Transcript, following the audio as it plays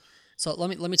So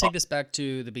let me take this back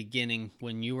to the beginning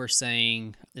when you were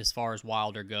saying, as far as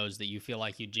Wilder goes, that you feel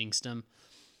like you jinxed him.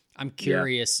 I'm Yeah.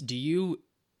 curious. Do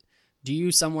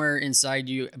you somewhere inside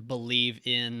you believe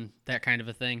in that kind of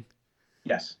a thing?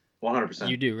 Yes. You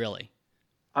 100%. do, really.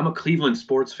 I'm a Cleveland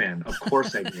sports fan. Of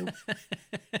course I do.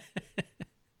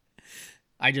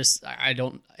 I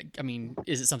don't. I mean,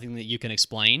 is it something that you can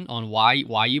explain on why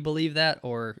you believe that,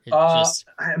 or it Uh, just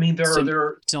I mean,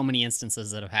 so so many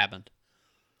instances that have happened?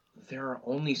 there are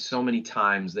only so many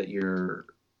times that your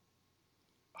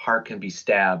heart can be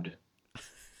stabbed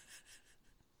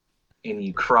and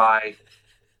you cry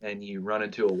and you run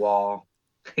into a wall.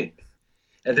 And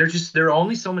there are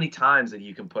only so many times that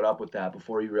you can put up with that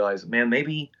before you realize, man,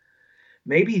 maybe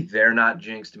they're not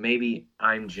jinxed, maybe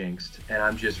I'm jinxed and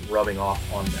I'm just rubbing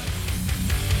off on them.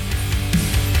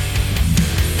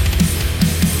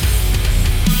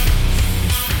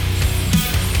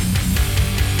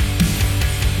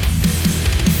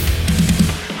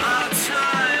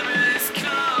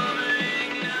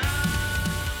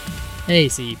 Hey,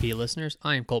 CEP listeners,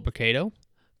 I am Colt Brocato,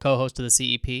 co-host of the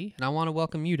CEP, and I want to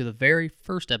welcome you to the very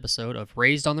first episode of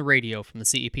Raised on the Radio from the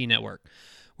CEP Network.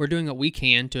 We're doing what we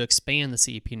can to expand the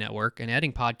CEP Network, and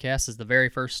adding podcasts is the very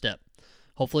first step.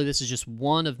 Hopefully this is just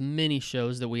one of many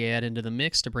shows that we add into the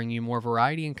mix to bring you more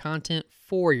variety and content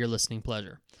for your listening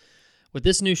pleasure. With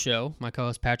this new show, my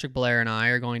co-host Patrick, Blair, and I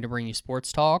are going to bring you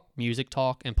sports talk, music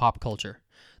talk, and pop culture.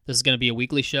 This is going to be a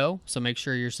weekly show, so make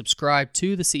sure you're subscribed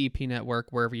to the CEP Network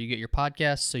wherever you get your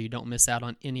podcasts so you don't miss out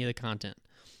on any of the content.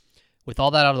 With all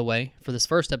that out of the way, for this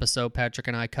first episode, Patrick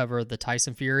and I cover the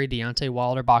Tyson Fury Deontay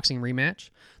Wilder boxing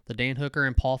rematch, the Dan Hooker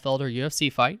and Paul Felder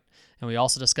UFC fight, and we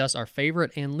also discuss our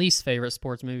favorite and least favorite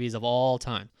sports movies of all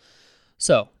time.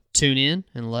 So, tune in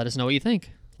and let us know what you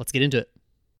think. Let's get into it.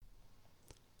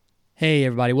 Hey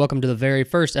everybody, welcome to the very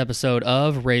first episode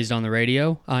of Raised on the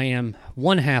Radio. I am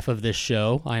one half of this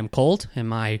show. I am Colt, and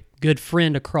my good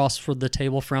friend across the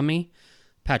table from me,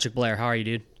 Patrick Blair. How are you,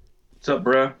 dude? What's up,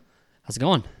 bro? How's it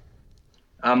going?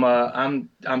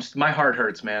 My heart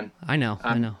hurts, man. I know.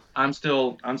 I'm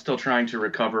still trying to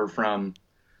recover from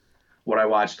what I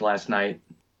watched last night.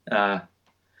 I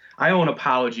owe an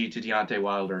apology to Deontay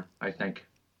Wilder, I think.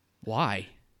 Why?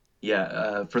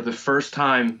 Yeah, for the first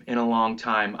time in a long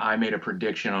time, I made a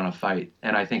prediction on a fight,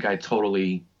 and I think I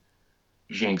totally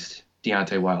jinxed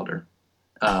Deontay Wilder.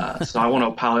 So I want to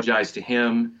apologize to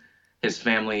him, his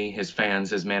family, his fans,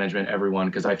 his management, everyone,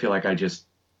 because I feel like I just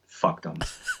fucked them.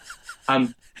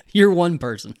 You're one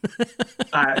person.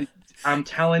 I'm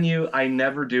telling you, I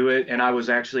never do it, and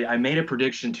I made a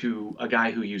prediction to a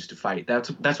guy who used to fight.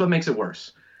 That's what makes it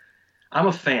worse. I'm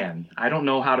a fan. I don't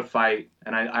know how to fight.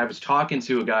 And I was talking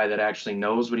to a guy that actually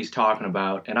knows what he's talking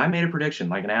about. And I made a prediction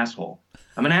like an asshole.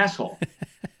 I'm an asshole.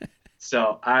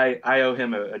 So I owe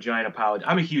him a giant apology.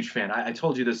 I'm a huge fan. I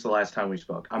told you this the last time we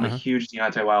spoke. I'm a huge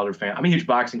Deontay Wilder fan. I'm a huge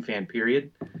boxing fan,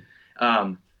 period.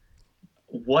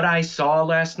 What I saw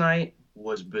last night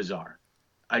was bizarre.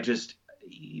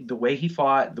 The way he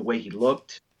fought, the way he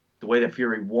looked, the way that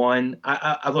Fury won.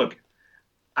 Look,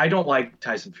 I don't like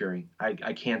Tyson Fury.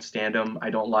 I can't stand him. I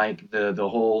don't like the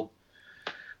whole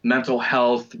mental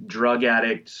health, drug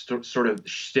addict sort of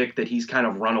shtick that he's kind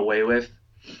of run away with.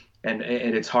 And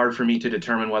it's hard for me to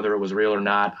determine whether it was real or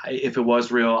not. If it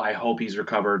was real, I hope he's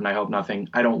recovered, and I hope nothing.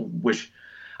 I don't wish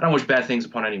bad things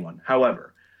upon anyone.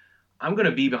 However, I'm going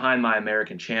to be behind my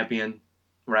American champion,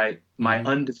 right? My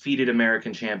undefeated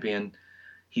American champion.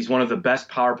 He's one of the best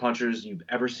power punchers you've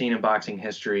ever seen in boxing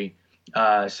history.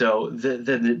 So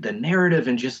the narrative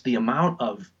and just the amount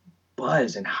of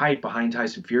buzz and hype behind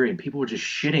Tyson Fury, and people were just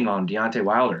shitting on Deontay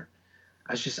Wilder.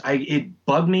 It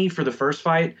bugged me for the first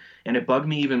fight, and it bugged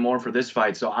me even more for this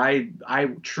fight. So I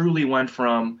truly went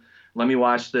from, let me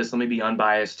watch this, let me be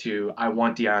unbiased, to I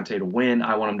want Deontay to win.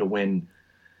 I want him to win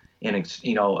in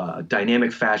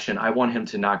dynamic fashion. I want him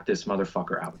to knock this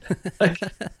motherfucker out.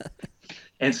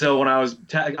 And so when I was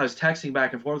texting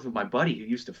back and forth with my buddy who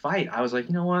used to fight, I was like,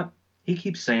 you know what? He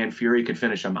keeps saying Fury could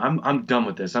finish him. I'm done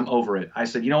with this. I'm over it. I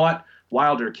said, you know what?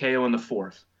 Wilder KO in the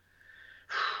fourth.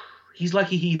 He's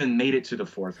lucky he even made it to the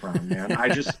fourth round, man. I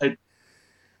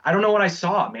don't know what I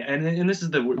saw, man. And this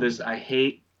is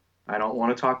I don't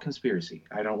want to talk conspiracy.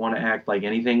 I don't want to act like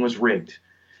anything was rigged.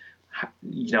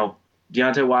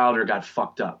 Deontay Wilder got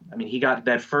fucked up. I mean, he got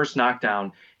that first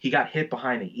knockdown. He got hit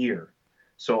behind the ear.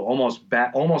 So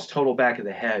almost total back of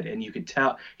the head, and you could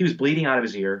tell he was bleeding out of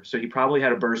his ear. So he probably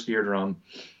had a burst eardrum,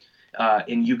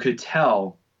 and you could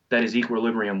tell that his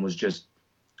equilibrium was just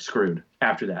screwed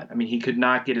after that. I mean, he could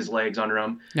not get his legs under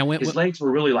him. Now, his legs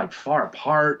were really like far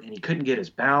apart, and he couldn't get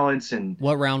his balance. And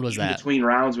what round was that? Between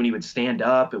rounds, when he would stand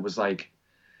up, it was like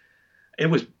it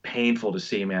was painful to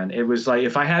see, man. It was like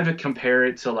if I had to compare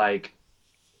it to like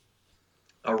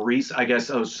I guess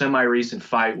a semi-recent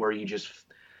fight where you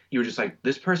were just like,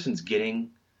 this person's getting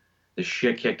the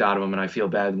shit kicked out of him, and I feel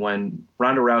bad. When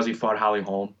Ronda Rousey fought Holly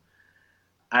Holm,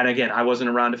 and again, I wasn't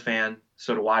a Ronda fan,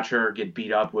 so to watch her get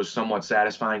beat up was somewhat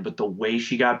satisfying. But the way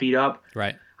she got beat up,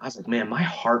 Right. I was like, man, my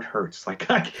heart hurts. Like,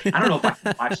 I don't know if I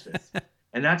can watch this.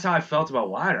 And that's how I felt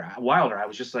about Wilder. I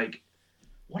was just like,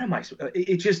 what am I?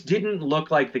 It just didn't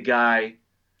look like the guy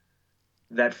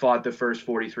that fought the first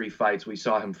 43 fights we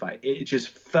saw him fight. It just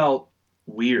felt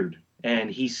weird. And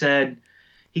he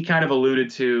kind of alluded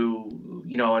to,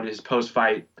 in his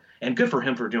post-fight, and good for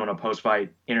him for doing a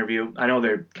post-fight interview. I know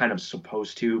they're kind of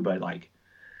supposed to, but like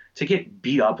to get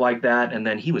beat up like that, and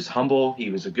then he was humble. He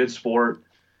was a good sport.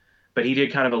 But he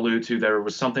did kind of allude to there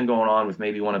was something going on with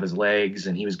maybe one of his legs,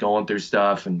 and he was going through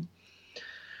stuff. And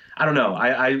I don't know.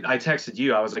 I texted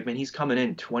you. I was like, man, he's coming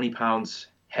in 20 pounds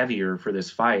heavier for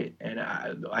this fight. And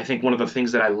I think one of the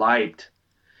things that I liked,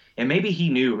 and maybe he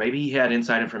knew, maybe he had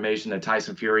inside information that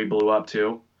Tyson Fury blew up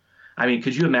too. I mean,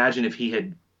 could you imagine if he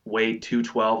had weighed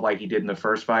 212 like he did in the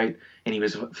first fight, and he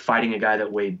was fighting a guy that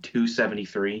weighed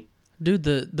 273? Dude,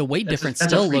 the weight difference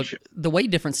still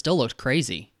looked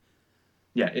crazy.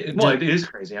 Yeah, it is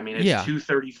crazy. I mean, it's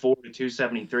 234 to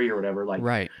 273 or whatever, like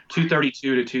right.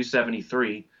 232 to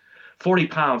 273, 40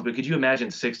 pounds. But could you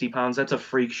imagine 60 pounds? That's a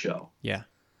freak show. Yeah.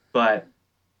 But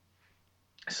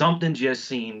something just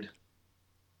seemed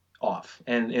off.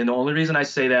 And the only reason I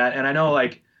say that, and I know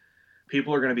like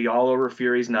people are going to be all over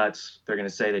Fury's nuts. They're going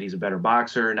to say that he's a better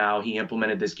boxer. Now he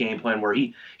implemented this game plan where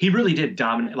he really did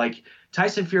dominate. Like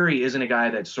Tyson Fury isn't a guy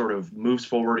that sort of moves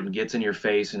forward and gets in your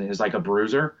face and is like a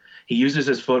bruiser. He uses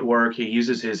his footwork, he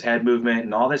uses his head movement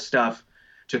and all this stuff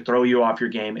to throw you off your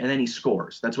game, and then he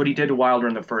scores. That's what he did to Wilder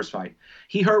in the first fight.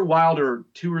 He hurt Wilder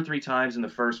 2 or 3 times in the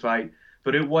first fight,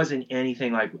 but it wasn't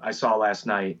anything like I saw last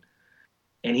night.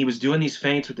 And he was doing these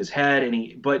feints with his head,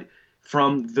 but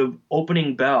from the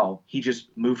opening bell, he just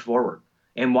moved forward.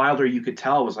 And Wilder, you could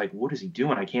tell, was like, what is he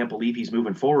doing? I can't believe he's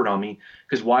moving forward on me,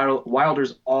 because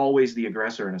Wilder's always the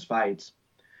aggressor in his fights.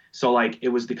 So, like, it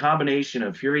was the combination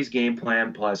of Fury's game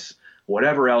plan plus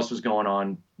whatever else was going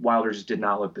on. Wilder just did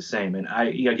not look the same. And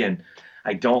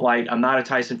I'm not a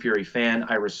Tyson Fury fan.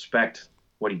 I respect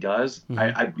what he does.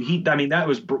 Mm-hmm. That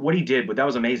was what he did, but that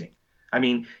was amazing. I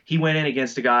mean, he went in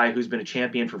against a guy who's been a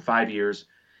champion for 5 years.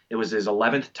 It was his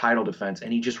 11th title defense,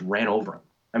 and he just ran over him.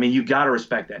 I mean, you got to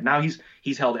respect that. Now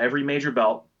he's held every major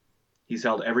belt. He's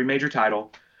held every major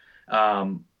title.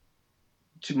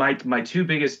 To my two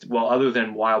biggest, well, other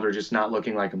than Wilder just not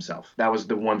looking like himself, that was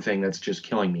the one thing that's just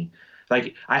killing me.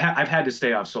 Like I've had to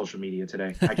stay off social media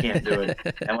today. I can't do it.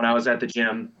 And when I was at the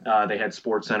gym, they had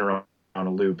Sports Center on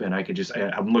a loop, and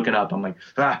I'm looking up. I'm like,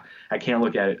 I can't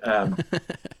look at it.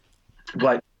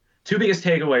 But two biggest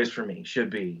takeaways for me should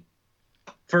be,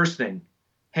 first thing,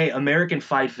 hey, American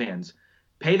fight fans,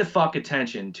 pay the fuck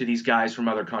attention to these guys from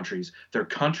other countries. Their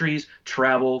countries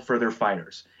travel for their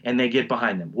fighters, and they get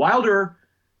behind them. Wilder,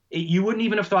 you wouldn't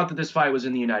even have thought that this fight was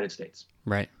in the United States.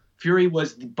 Right. Fury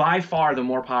was by far the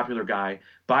more popular guy,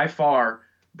 by far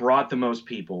brought the most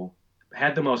people,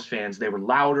 had the most fans. They were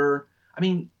louder. I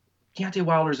mean, Deontay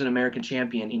Wilder's an American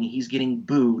champion, and he's getting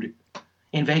booed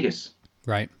in Vegas.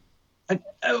 Right.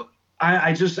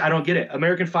 I don't get it.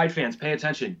 American fight fans, pay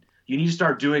attention. You need to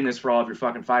start doing this for all of your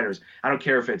fucking fighters. I don't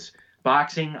care if it's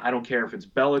boxing. I don't care if it's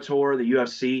Bellator, the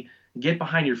UFC. Get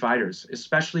behind your fighters,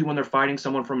 especially when they're fighting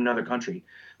someone from another country.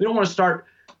 We don't want to start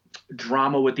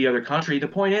drama with the other country. The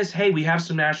point is, hey, we have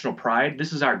some national pride.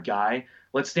 This is our guy.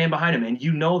 Let's stand behind him. And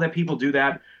you know that people do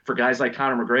that for guys like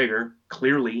Conor McGregor,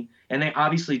 clearly, and they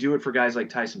obviously do it for guys like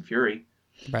Tyson Fury.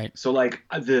 Right. So like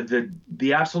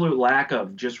the absolute lack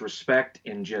of just respect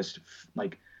and just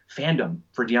like fandom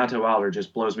for Deontay Wilder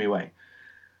just blows me away.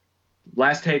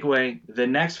 Last takeaway: the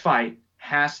next fight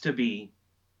has to be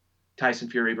Tyson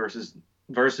Fury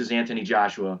versus Anthony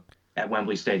Joshua at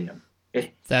Wembley Stadium.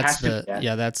 That's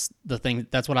the thing.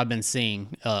 That's what I've been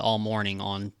seeing all morning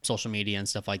on social media and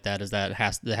stuff like that. Is that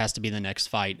it has to be the next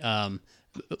fight.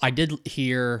 I did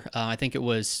hear. I think it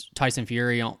was Tyson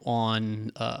Fury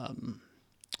on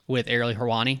with Ariel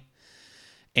Helwani,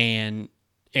 and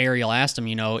Ariel asked him,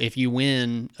 if you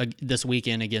win this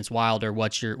weekend against Wilder,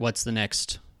 what's the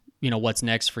next, what's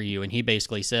next for you? And he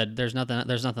basically said, there's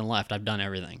nothing left. I've done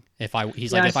everything. If I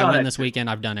win this weekend,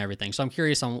 I've done everything. So I'm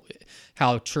curious on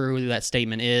how true that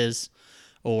statement is,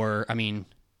 or, I mean.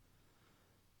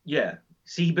 Yeah.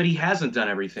 See, but he hasn't done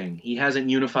everything. He hasn't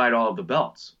unified all of the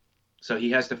belts. So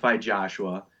he has to fight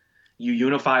Joshua. You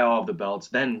unify all of the belts,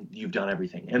 then you've done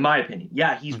everything, in my opinion.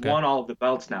 Yeah, he's won all of the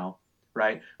belts now,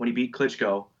 right? When he beat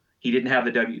Klitschko, he didn't have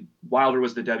Wilder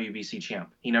was the WBC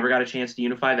champ. He never got a chance to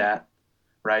unify that,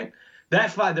 right?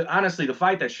 That fight, honestly, the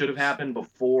fight that should have happened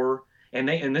before, and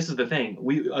this is the thing,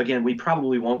 we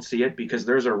probably won't see it because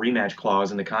there's a rematch clause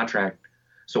in the contract,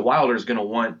 so Wilder's going to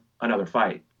want another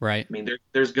fight. Right. I mean,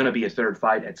 there's going to be a third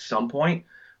fight at some point,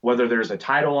 whether there's a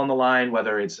title on the line,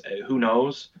 whether it's who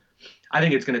knows. I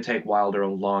think it's going to take Wilder a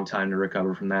long time to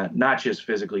recover from that, not just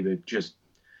physically, but just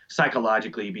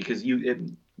psychologically, because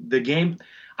the game.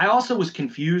 I also was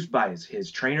confused by his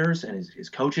trainers and his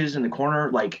coaches in the corner,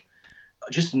 like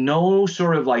just no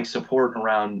sort of like support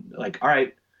around. Like, all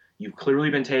right, you've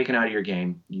clearly been taken out of your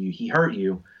game. He hurt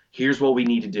you. Here's what we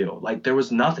need to do. Like there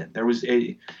was nothing.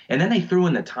 And then they threw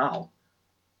in the towel.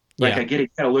 Like I get it, you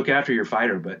got to look after your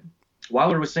fighter, but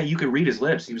Wilder was saying you could read his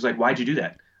lips. He was like, "Why'd you do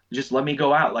that? Just let me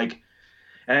go out." Like.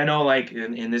 And I know, like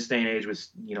in this day and age, with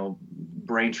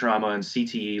brain trauma and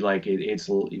CTE, like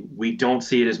we don't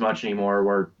see it as much anymore.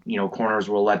 Where corners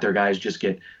will let their guys just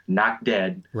get knocked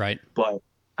dead. Right. But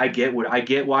I get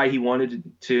why he wanted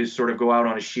to sort of go out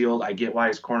on a shield. I get why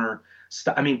his corner.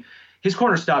 His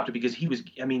corner stopped it because he was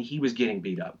getting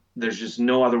beat up. There's just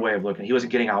no other way of looking. He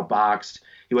wasn't getting outboxed.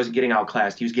 He wasn't getting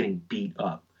outclassed. He was getting beat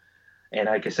up. And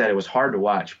like I said, it was hard to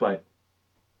watch. But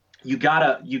you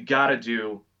gotta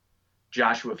do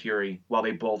Joshua Fury while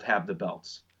they both have the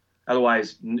belts.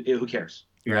 Otherwise, who cares?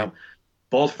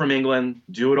 Both from England,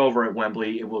 do it over at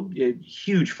Wembley. It will be a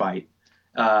huge fight.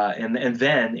 And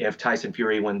then if Tyson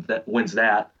Fury wins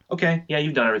that, okay, yeah,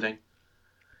 you've done everything.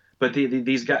 But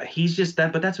these guys, he's just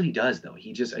that. But that's what he does, though.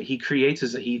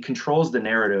 He controls the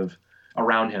narrative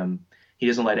around him. He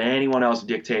doesn't let anyone else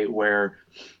dictate where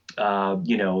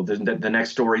the next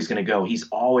story is going to go. He's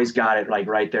always got it like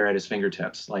right there at his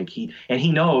fingertips. Like he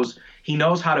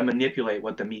knows how to manipulate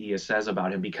what the media says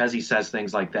about him because he says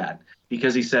things like that.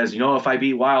 Because he says, if I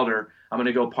beat Wilder, I'm going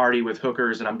to go party with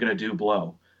hookers and I'm going to do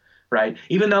blow. Right.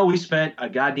 Even though we spent a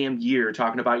goddamn year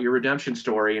talking about your redemption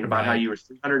story and about how you were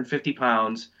 350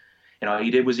 pounds and all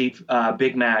you did was eat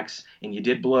Big Macs and you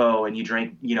did blow and you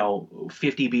drank,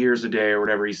 50 beers a day or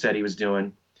whatever he said he was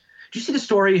doing. Did you see the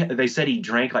story? They said he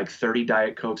drank like 30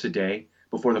 Diet Cokes a day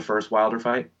before the first Wilder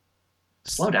fight.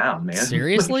 Slow down, man.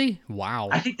 Seriously? Wow.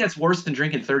 I think that's worse than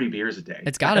drinking 30 beers a day.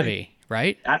 It's got to be,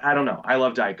 right? I don't know. I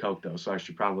love Diet Coke, though, so I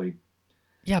should probably...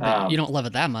 Yeah, but you don't love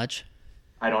it that much.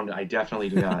 I definitely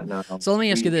do not, no. So let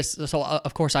me ask you this. So,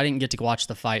 of course, I didn't get to watch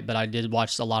the fight, but I did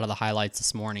watch a lot of the highlights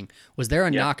this morning. Was there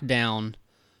a knockdown...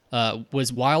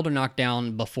 was Wilder knocked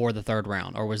down before the third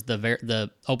round, or was the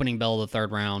opening bell of the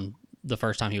third round the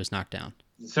first time he was knocked down?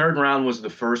 The third round was the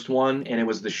first one, and it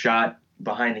was the shot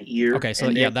behind the ear. Okay,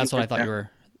 so that's what I thought you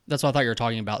were. That's what I thought you were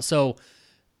talking about. So,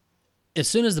 as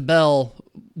soon as the bell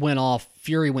went off,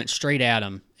 Fury went straight at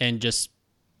him and just,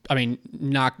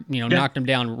 knocked him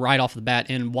down right off the bat.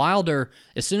 And Wilder,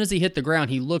 as soon as he hit the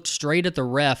ground, he looked straight at the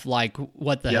ref like,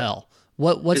 "What the hell?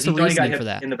 What's the reasoning for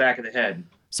that?" In the back of the head.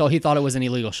 So he thought it was an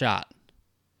illegal shot.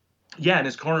 Yeah, and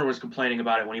his corner was complaining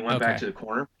about it when he went back to the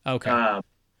corner. Okay.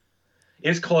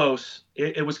 It's close.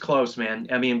 It was close, man.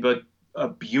 But a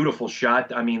beautiful shot.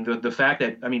 The fact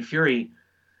that Fury,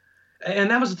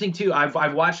 and that was the thing too.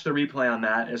 I've watched the replay on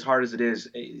that. As hard as it is,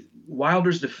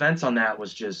 Wilder's defense on that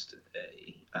was just,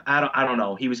 I don't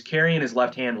know. He was carrying his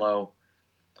left hand low,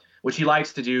 which he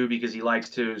likes to do because he likes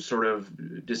to sort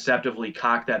of deceptively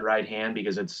cock that right hand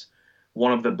because it's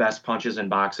one of the best punches in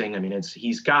boxing.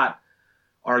 He's got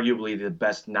arguably the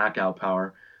best knockout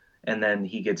power, and then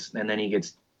he gets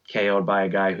KO'd by a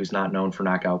guy who's not known for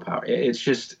knockout power. It's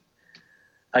just,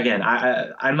 again,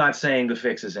 I'm not saying the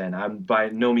fix is in. I'm by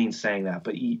no means saying that.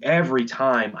 But every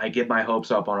time I get my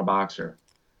hopes up on a boxer,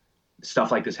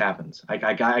 stuff like this happens. I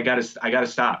gotta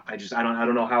stop. I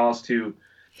don't know how else to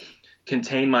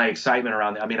contain my excitement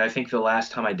around it. I think the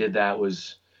last time I did that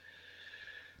was,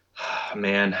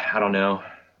 man, I don't know.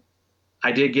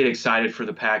 I did get excited for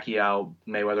the Pacquiao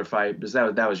Mayweather fight,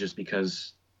 but that was just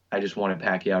because I just wanted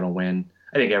Pacquiao to win.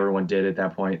 I think everyone did at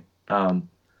that point.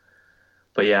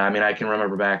 But yeah, I can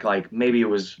remember back, like I think it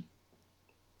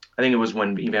was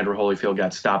when Evander Holyfield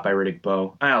got stopped by Riddick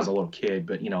Bowe. I was a little kid,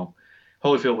 but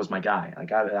Holyfield was my guy.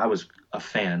 Like I was a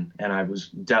fan, and I was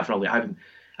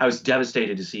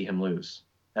devastated to see him lose.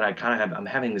 And I'm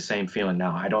having the same feeling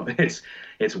now.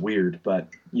 It's weird, but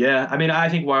yeah, I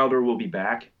think Wilder will be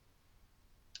back.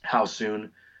 How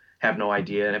soon? Have no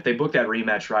idea. And if they book that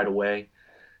rematch right away,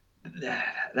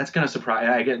 that's going to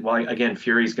surprise. Again,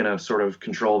 Fury's going to sort of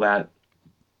control that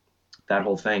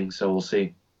whole thing. So we'll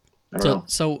see. I don't know.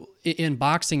 So in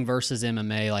boxing versus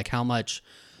MMA, like how much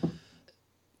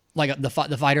like the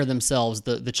fighter themselves,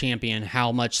 the champion,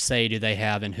 how much say do they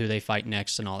have in who they fight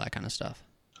next and all that kind of stuff?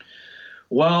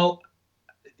 Well,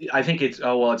 I think it's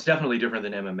definitely different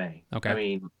than MMA. I Okay.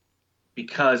 mean,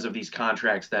 because of these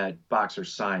contracts that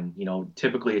boxers sign,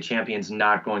 typically a champion's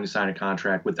not going to sign a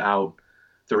contract without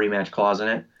the rematch clause in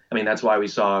it. I mean, that's why we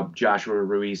saw Joshua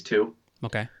Ruiz too,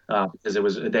 Okay.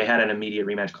 because they had an immediate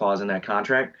rematch clause in that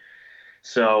contract.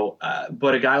 So,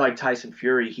 but a guy like Tyson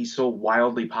Fury, he's so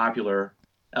wildly popular.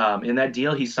 In that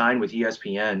deal he signed with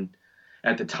ESPN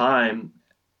at the time,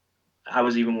 I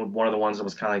was even one of the ones that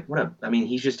was kind of like, I mean,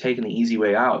 he's just taking the easy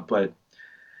way out. But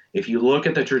if you look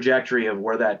at the trajectory of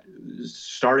where that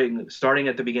starting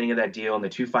at the beginning of that deal and the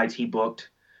two fights he booked,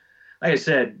 like I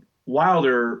said,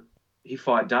 Wilder, he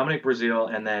fought Dominic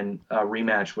Breazeale and then a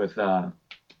rematch with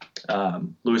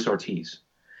Luis Ortiz.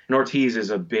 And Ortiz is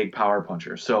a big power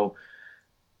puncher. So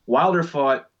Wilder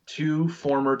fought two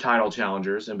former title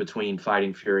challengers in between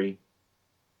fighting Fury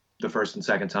the first and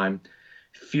second time.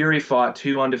 Fury fought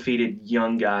two undefeated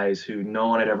young guys who no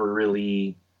one had ever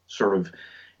really sort of,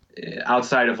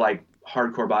 outside of like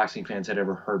hardcore boxing fans, had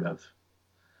ever heard of.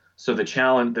 So the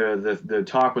challenge, the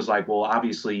talk was like, well,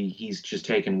 obviously he's just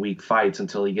taking weak fights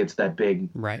until he gets that big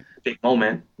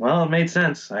moment. Well, it made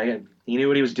sense. He knew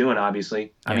what he was doing,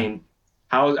 obviously. Yeah.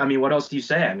 I mean, what else do you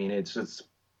say? I mean, it's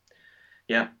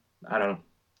yeah, I don't know.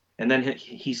 And then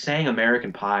he sang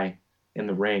American Pie in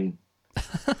the ring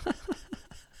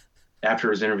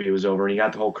after his interview was over, and he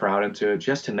got the whole crowd into it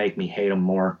just to make me hate him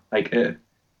more. Like,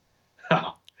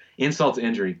 insult to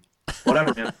injury,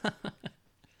 whatever, man.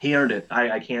 He earned it.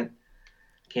 I can't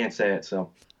say it.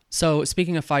 So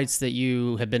speaking of fights that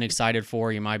you have been excited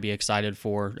for, you might be excited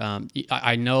for.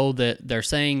 I know that they're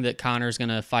saying that Conor's going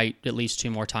to fight at least 2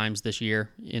 more times this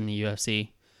year in the UFC,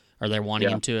 or they're wanting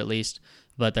him to at least.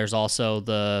 But there's also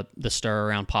the stir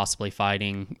around possibly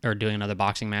fighting or doing another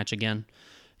boxing match again.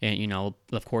 And,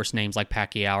 of course, names like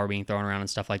Pacquiao are being thrown around and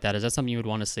stuff like that. Is that something you would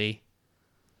want to see?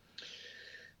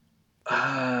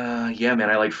 Yeah, man,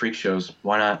 I like freak shows.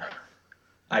 Why not?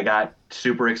 I got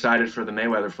super excited for the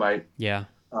Mayweather fight. Yeah.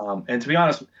 And to be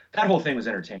honest, that whole thing was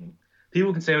entertaining.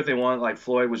 People can say what they want, like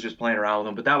Floyd was just playing around with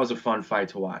him, but that was a fun fight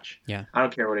to watch. Yeah. I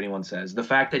don't care what anyone says. The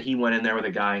fact that he went in there with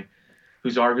a guy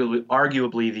who's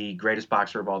arguably the greatest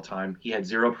boxer of all time. He had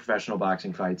 0 professional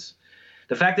boxing fights.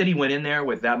 The fact that he went in there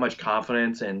with that much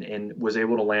confidence and was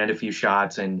able to land a few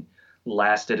shots and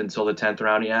lasted until the 10th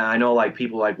round. Yeah, I know like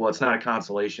people like, well, it's not a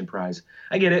consolation prize.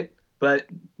 I get it, but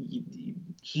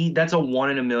that's a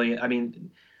 1 in a million. I mean,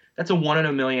 that's a 1 in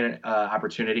a million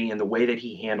opportunity, and the way that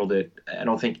he handled it, I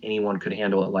don't think anyone could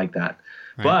handle it like that.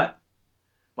 Right. But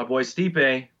my boy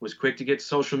Stipe was quick to get to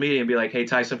social media and be like, hey,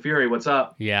 Tyson Fury, what's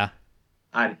up? Yeah.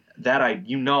 I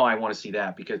want to see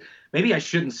that, because maybe I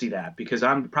shouldn't see that because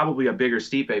I'm probably a bigger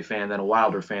Stipe fan than a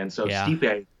Wilder fan. So if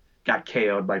Stipe got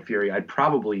KO'd by Fury, I'd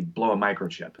probably blow a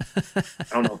microchip.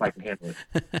 I don't know if I can handle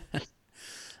it.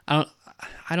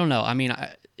 I don't know. I mean,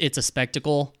 it's a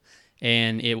spectacle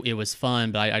and it was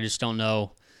fun, but I just don't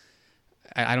know.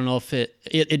 I don't know if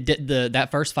that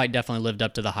first fight definitely lived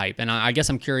up to the hype. And I guess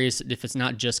I'm curious if it's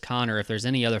not just Conor, if there's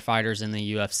any other fighters in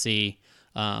the UFC,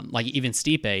 like even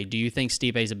Stipe. Do you think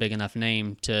Stipe is a big enough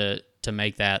name to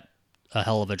make that a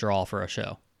hell of a draw for a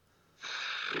show?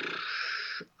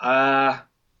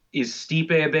 Is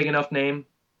Stipe a big enough name?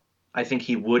 I think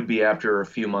he would be after a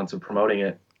few months of promoting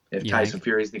it if Tyson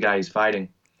Fury's the guy he's fighting.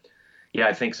 Yeah,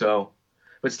 I think so.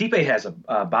 But Stipe has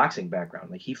a boxing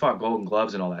background. Like, he fought Golden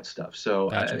Gloves and all that stuff. So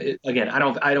Gotcha. Again,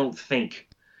 I don't think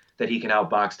that he can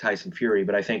outbox Tyson Fury,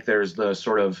 but I think there's the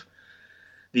sort of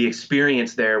the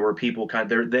experience there where people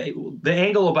the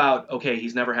angle about, okay,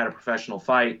 he's never had a professional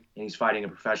fight and he's fighting a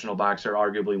professional boxer,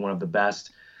 arguably one of the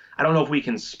best. I don't know if we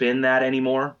can spin that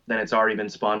anymore than it's already been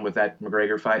spun with that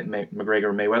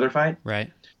McGregor-Mayweather fight.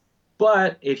 Right.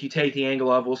 But if you take the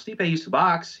angle of, well, Stipe used to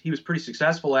box, he was pretty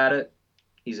successful at it.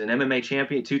 He's an MMA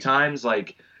champion 2 times.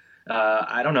 Like,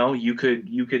 I don't know. You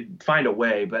could find a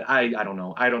way, but I don't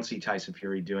know. I don't see Tyson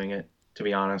Fury doing it, to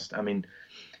be honest. I mean,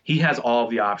 he has all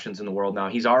of the options in the world now.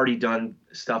 He's already done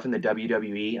stuff in the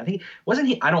WWE. I think, wasn't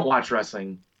he? I don't watch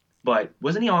wrestling, but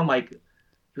wasn't he on he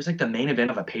was like the main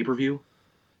event of a pay-per-view?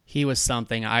 He was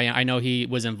something. I know he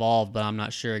was involved, but I'm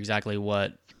not sure exactly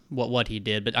what he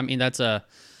did. But I mean,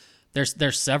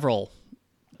 there's several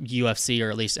UFC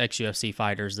or at least ex-UFC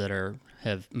fighters that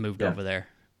have moved over there.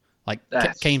 Like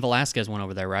Cain Velasquez went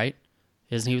over there, right?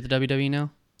 Isn't he with the WWE now?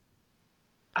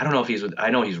 I don't know if I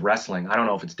know he's wrestling. I don't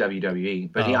know if it's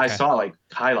WWE, but I saw like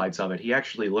highlights of it. He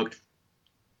actually looked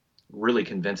really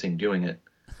convincing doing it.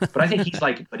 But I think he's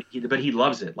like, but he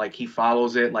loves it. Like, he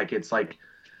follows it. Like, it's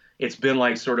it's been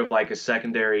like sort of like a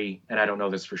secondary, and I don't know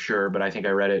this for sure, but I think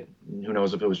I read it. Who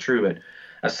knows if it was true, but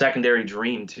a secondary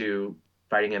dream to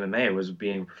fighting MMA was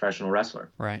being a professional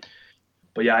wrestler. Right.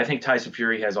 But yeah, I think Tyson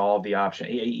Fury has all of the options.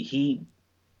 He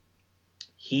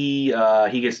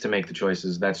gets to make the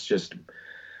choices. That's just,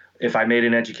 if I made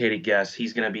an educated guess,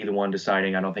 he's going to be the one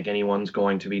deciding. I don't think anyone's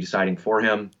going to be deciding for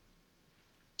him.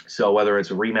 So whether it's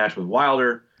a rematch with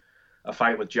Wilder, a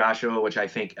fight with Joshua, which I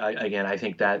think, again, I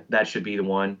think that should be the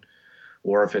one,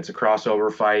 or if it's a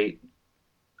crossover fight,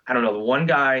 I don't know. The one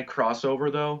guy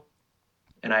crossover though,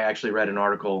 and I actually read an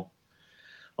article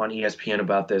on ESPN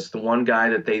about this. The one guy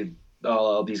that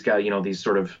these guys, these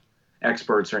sort of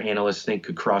experts or analysts think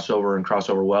could cross over and cross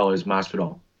over well is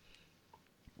Masvidal.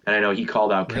 And I know he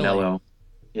called out Canelo. Really?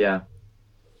 Yeah.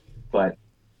 But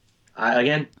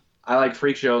I like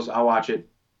freak shows. I'll watch it.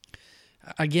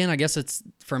 Again, I guess it's,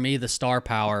 for me, the star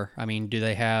power. I mean, do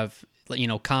they have,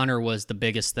 Conor was the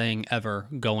biggest thing ever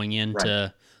going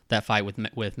into that fight with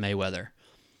Mayweather.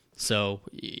 So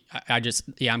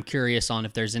I'm curious on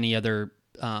if there's any other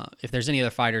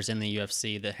fighters in the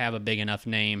UFC that have a big enough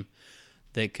name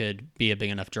that could be a big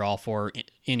enough draw for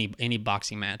any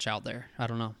boxing match out there. I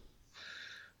don't know.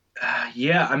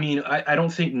 Yeah, I mean, I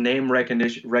don't think name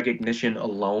recognition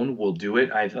alone will do it.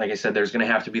 Like I said, there's going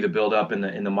to have to be the build up and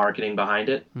the marketing behind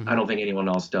it. Mm-hmm. I don't think anyone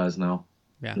else does. No.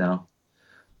 Yeah. No.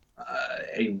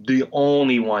 The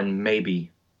only one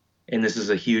maybe, and this is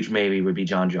a huge maybe, would be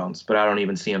John Jones, but I don't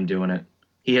even see him doing it.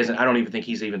 He hasn't. I don't even think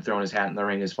he's even thrown his hat in the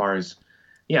ring as far as,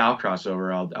 yeah, I'll cross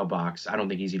over, I'll box. I don't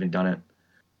think he's even done it.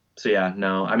 So yeah,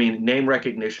 no. I mean, name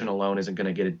recognition alone isn't going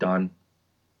to get it done,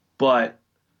 but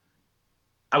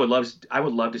I would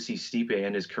love to see Stipe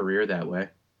end his career that way.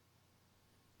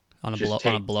 On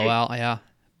a blowout, yeah.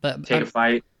 But take a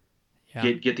fight,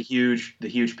 yeah. get the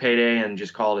huge payday, and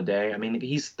just call it a day. I mean,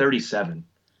 he's 37.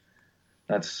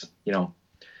 That's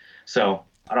So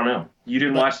I don't know. You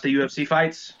didn't watch the UFC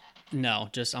fights? No,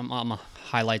 just I'm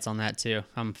highlights on that too.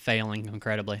 I'm failing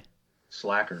incredibly.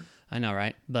 Slacker. I know,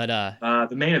 right? But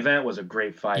the main event was a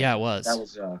great fight. Yeah, it was. That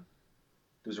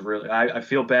was really. I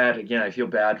feel bad again. I feel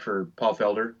bad for Paul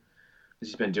Felder.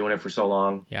 He's been doing it for so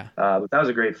long. Yeah. But that was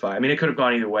a great fight. I mean, it could have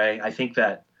gone either way. I think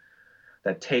that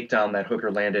takedown that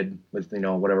Hooker landed with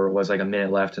whatever it was, like a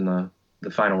minute left in the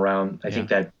final round. I think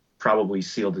that probably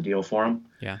sealed the deal for him.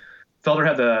 Yeah. Felder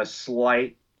had the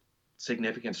slight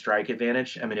significant strike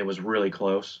advantage. I mean, it was really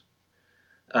close.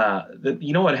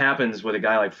 What happens with a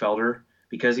guy like Felder,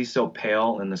 because he's so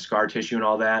pale and the scar tissue and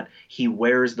all that, he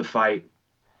wears the fight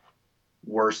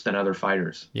worse than other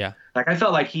fighters. Yeah. Like, I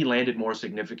felt like he landed more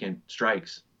significant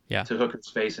strikes to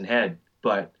Hooker's face and head,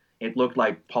 but it looked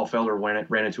like Paul Felder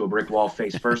ran into a brick wall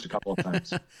face first a couple of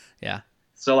times. Yeah.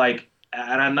 So, and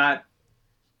I'm not,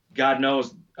 God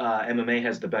knows, MMA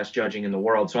has the best judging in the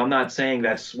world, so I'm not saying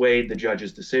that swayed the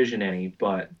judge's decision any,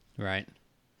 but right.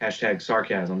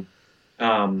 #sarcasm.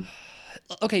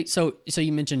 Okay, so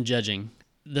you mentioned judging.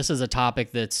 This is a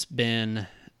topic that's been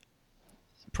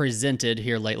presented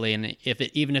here lately, and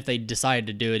even if they decided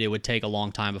to do it, it would take a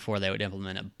long time before they would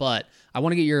implement it. But I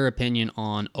want to get your opinion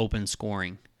on open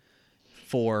scoring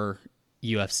for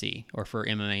UFC or for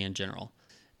MMA in general.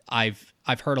 I've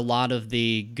heard a lot of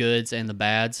the goods and the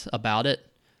bads about it,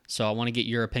 so I want to get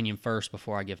your opinion first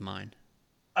before I give mine.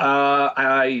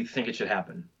 I think it should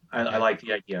happen. I like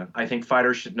the idea. I think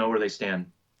fighters should know where they stand.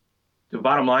 The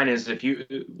bottom line is,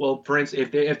 for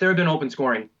instance, if there had been open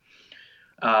scoring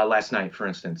last night, for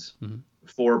instance,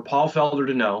 for Paul Felder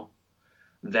to know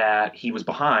that he was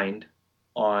behind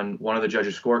on one of the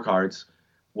judges' scorecards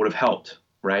would have helped,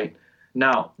 right?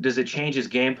 Now, does it change his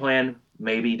game plan?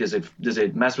 Maybe. Does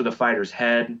it mess with the fighter's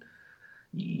head?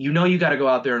 You got to go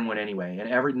out there and win anyway.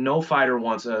 And no fighter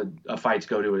wants a fight to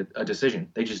go to a decision.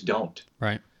 They just don't.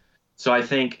 Right. So I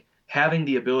think having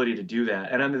the ability to do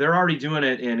that, and I mean, they're already doing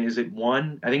it in, is it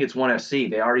ONE? I think it's ONE FC.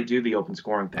 They already do the open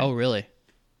scoring thing. Oh, really?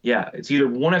 Yeah, it's either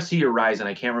ONE FC or Ryzen.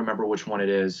 I can't remember which one it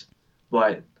is.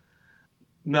 But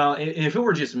no, if it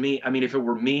were just me, I mean, if it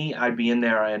were me, I'd be in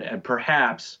there, and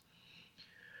perhaps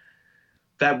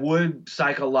that would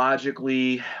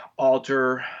psychologically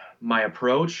alter my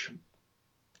approach.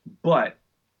 But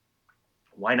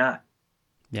why not?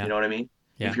 Yeah. You know what I mean?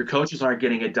 Yeah. If your coaches aren't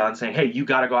getting it done, saying, hey, you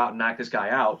got to go out and knock this guy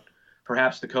out,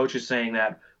 perhaps the coach is saying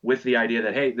that with the idea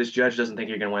that, hey, this judge doesn't think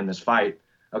you're going to win this fight.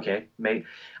 Okay,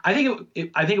 I think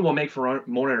it will make for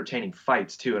more entertaining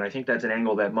fights too, and I think that's an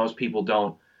angle that most people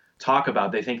don't talk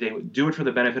about. They think they do it for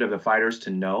the benefit of the fighters to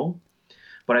know,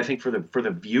 but I think for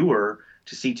the viewer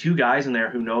to see two guys in there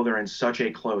who know they're in such a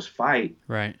close fight,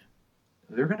 right?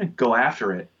 they're going to go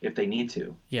after it if they need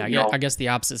to. Yeah, You know, I guess the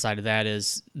opposite side of that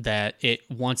is that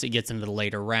once it gets into the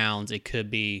later rounds, it could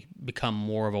become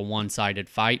more of a one-sided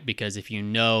fight, because if you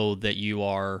know that you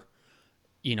are,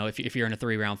 if you're in a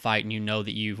 3-round fight and you know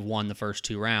that you've won the first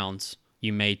 2 rounds,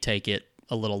 you may take it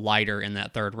a little lighter in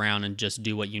that 3rd round and just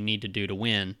do what you need to do to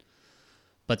win.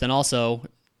 But then also,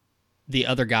 the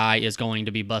other guy is going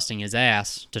to be busting his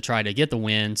ass to try to get the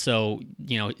win. So,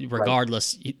 right.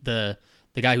 regardless, the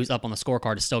guy who's up on the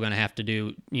scorecard is still going to have to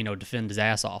defend his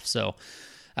ass off. So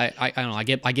I don't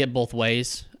know. I get both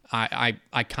ways. I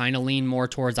kind of lean more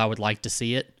towards I would like to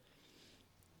see it,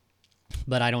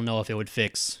 but I don't know if it would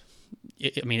fix.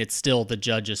 I mean, it's still the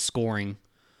judges scoring.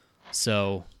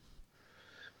 So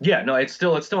Yeah, no, it's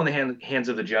still in the hands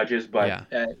of the judges, but yeah,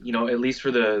 at least for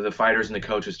the fighters and the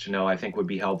coaches to know, I think would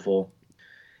be helpful.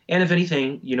 And if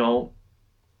anything,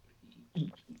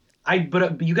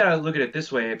 but you got to look at it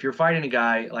this way. If you're fighting a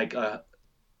guy like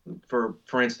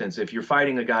for instance, if you're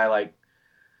fighting a guy like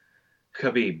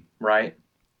Khabib, right?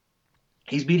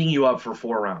 He's beating you up for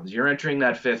 4 rounds. You're entering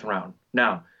that 5th round.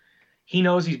 Now, he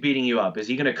knows he's beating you up. Is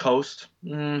he going to coast?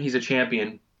 He's a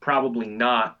champion. Probably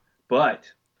not. But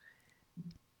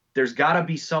there's got to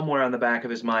be somewhere on the back of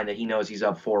his mind that he knows he's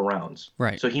up 4 rounds.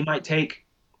 right. So he might take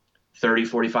 30,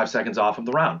 45 seconds off of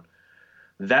the round.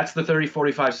 That's the 30,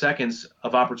 45 seconds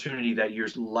of opportunity that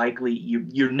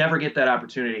you never get that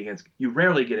opportunity against. You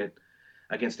rarely get it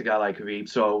against a guy like Khabib.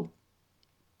 So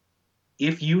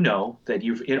if you know that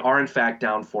you are in fact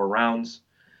down 4 rounds,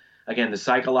 again, the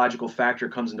psychological factor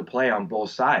comes into play on both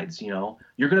sides. You're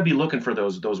going to be looking for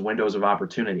those windows of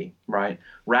opportunity, right?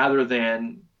 Rather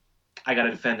than I got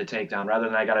to defend the takedown, rather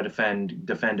than I got to defend.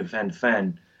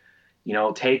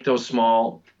 Take those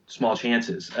small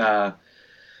chances.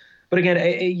 But again,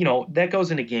 that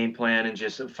goes into game plan and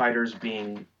just fighters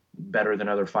being better than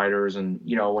other fighters. And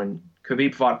when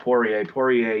Khabib fought Poirier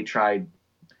tried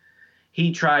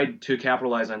to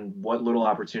capitalize on what little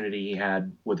opportunity he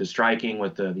had with the striking,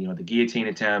 with the guillotine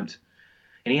attempt,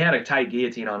 and he had a tight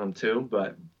guillotine on him too.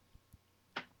 But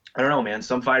I don't know, man.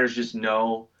 Some fighters just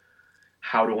know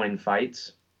how to win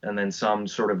fights, and then some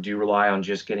sort of do rely on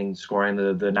just scoring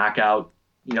the knockout.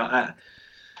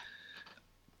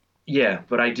 Yeah,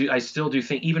 but I still do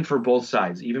think, even for both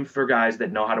sides, even for guys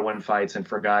that know how to win fights, and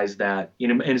for guys that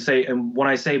and when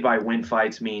I say by win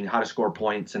fights, mean how to score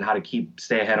points and how to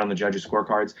stay ahead on the judges'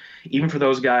 scorecards. Even for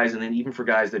those guys, and then even for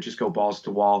guys that just go balls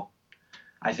to wall,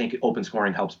 I think open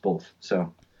scoring helps both.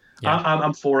 So Yeah.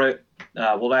 I'm for it.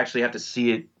 We'll actually have to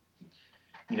see it,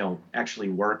 actually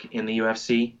work in the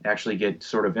UFC, actually get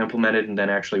sort of implemented and then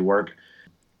actually work.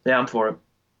 Yeah, I'm for it.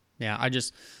 Yeah, I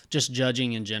just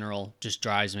judging in general just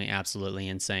drives me absolutely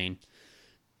insane.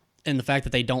 And the fact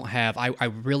that they don't have, I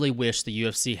really wish the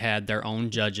UFC had their own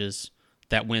judges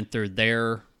that went through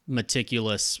their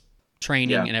meticulous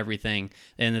training and everything,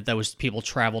 and that those people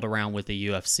traveled around with the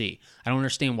UFC. I don't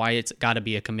understand why it's got to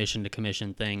be a commission to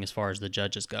commission thing as far as the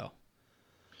judges go.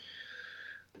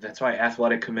 That's why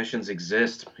athletic commissions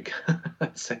exist,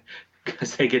 because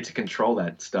they get to control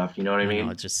that stuff. You know what I mean?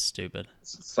 Know, it's just stupid.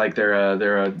 It's like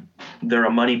they're a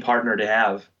money partner to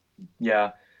have.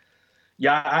 Yeah,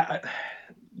 yeah,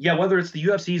 yeah. Whether it's the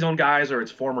UFC's own guys or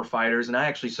it's former fighters, and I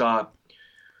actually saw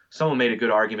someone made a good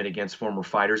argument against former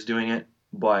fighters doing it,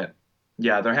 but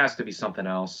yeah, there has to be something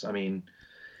else. I mean,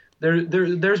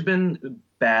 there's been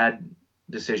bad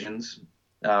decisions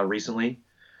recently.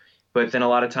 But then a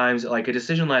lot of times, like a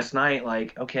decision last night,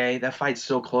 like, okay, that fight's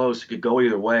so close, it could go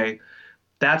either way.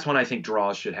 That's when I think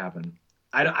draws should happen.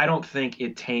 I don't think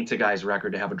it taints a guy's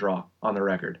record to have a draw on the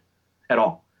record at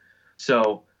all.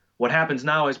 So what happens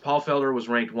now is Paul Felder was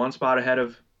ranked 1 spot ahead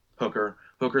of Hooker.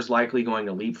 Hooker's likely going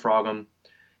to leapfrog him,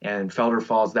 and Felder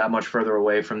falls that much further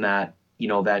away from that,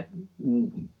 that,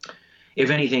 if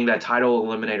anything, that title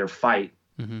eliminator fight,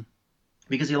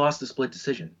 because he lost the split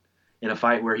decision in a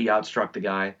fight where he outstruck the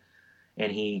guy, and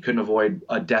he couldn't avoid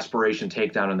a desperation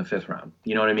takedown in the 5th round.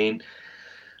 You know what I mean?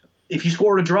 If you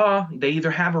score a draw, they either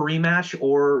have a rematch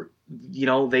or,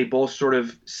 they both sort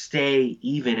of stay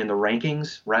even in the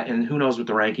rankings, right? And who knows with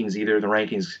the rankings either. The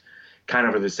rankings kind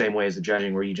of are the same way as the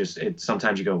judging, where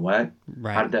sometimes you go, what?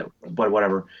 Right. How did that? But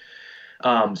whatever.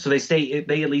 So they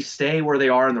at least stay where they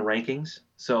are in the rankings.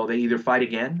 So they either fight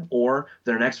again, or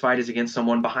their next fight is against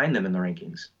someone behind them in the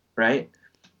rankings, right?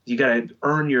 You got to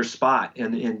earn your spot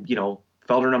in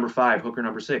Felder number 5, Hooker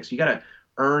number 6. You got to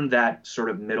earn that sort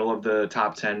of middle of the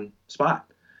top 10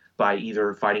 spot by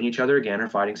either fighting each other again or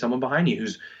fighting someone behind you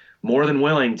who's more than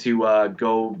willing to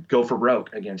go for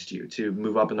broke against you to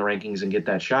move up in the rankings and get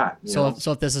that shot. So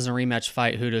if this is a rematch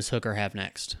fight, who does Hooker have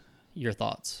next? Your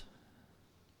thoughts?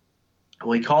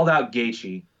 Well, he called out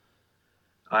Gaethje.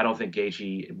 I don't think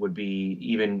Gaethje would be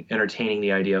even entertaining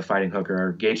the idea of fighting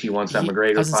Hooker. Gaethje wants that I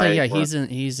McGregor was gonna say, fight yeah, or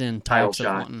he's in title talks of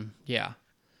shot. wanting, yeah.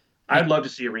 I'd love to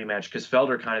see a rematch because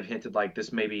Felder kind of hinted like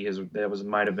this maybe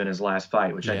might have been his last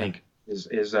fight, which I Yeah. think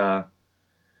is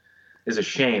a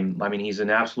shame. I mean, he's an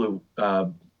absolute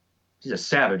he's a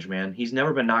savage, man. He's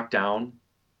never been knocked down.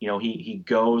 He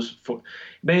goes for,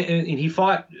 man, and he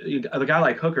fought a guy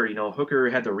like Hooker. Hooker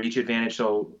had the reach advantage,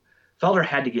 so Felder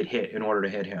had to get hit in order to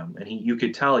hit him, and you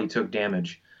could tell he took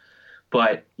damage.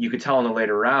 But you could tell in the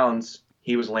later rounds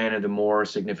he was landing the more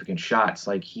significant shots.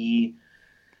 Like he's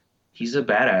a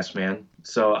badass, man.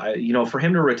 So for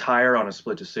him to retire on a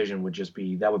split decision would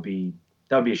be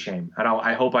a shame.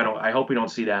 I hope we don't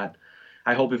see that.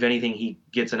 I hope if anything he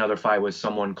gets another fight with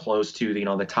someone close to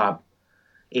the top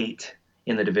 8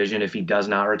 in the division if he does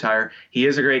not retire.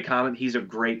 He's a great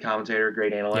commentator,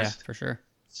 great Yeah, analyst. for sure.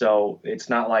 So it's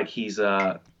not like he's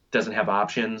doesn't have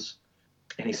options.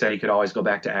 And he said he could always go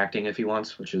back to acting if he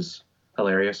wants, which is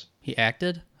hilarious. He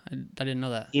acted? I didn't know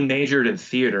that. He majored in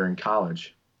theater in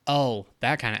college. Oh,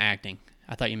 that kind of acting.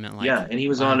 I thought you meant like. Yeah, and he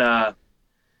was wow. on.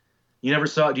 You never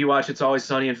saw? Do you watch It's Always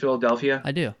Sunny in Philadelphia?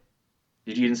 I do.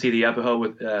 Did you even see the episode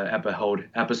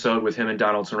with him and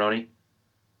Donald Cerrone?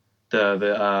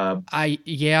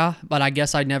 Yeah, but I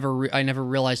guess I never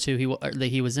realized that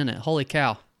he was in it. Holy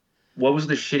cow! What was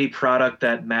the shitty product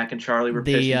that Mac and Charlie were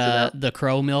pissed into that? The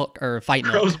crow milk or fight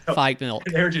milk. Fight milk.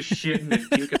 They were just shitting and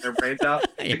puking their brains out.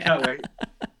 Yeah.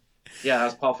 Yeah, that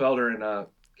was Paul Felder and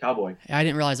Cowboy. I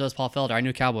didn't realize it was Paul Felder. I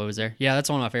knew Cowboy was there. Yeah, that's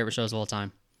one of my favorite shows of all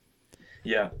time.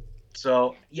 Yeah.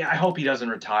 So, yeah, I hope he doesn't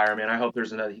retire, man. I hope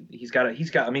there's another.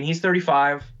 I mean, he's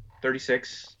 35,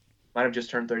 36, might have just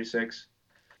turned 36.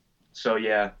 So,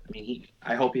 yeah, I mean,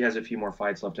 I hope he has a few more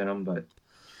fights left in him, but.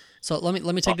 So let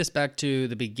me take this back to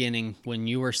the beginning when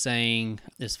you were saying,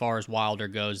 as far as Wilder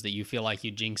goes, that you feel like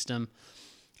you jinxed him.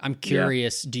 I'm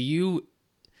curious, do you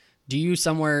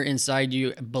somewhere inside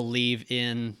you believe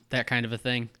in that kind of a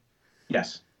thing?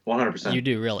 Yes, 100%. You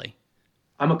do, really?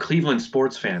 I'm a Cleveland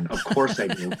sports fan. Of course I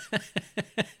do.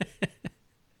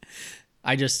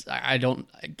 I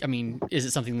mean, is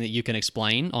it something that you can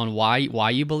explain on why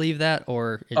you believe that,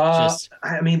 or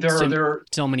I mean, there are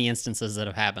so many instances that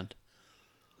have happened.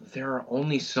 There are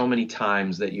only so many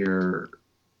times that your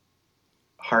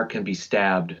heart can be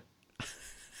stabbed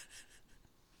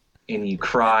and you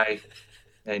cry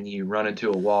and you run into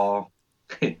a wall.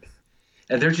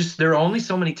 And there are only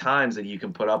so many times that you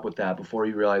can put up with that before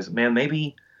you realize, man,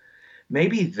 maybe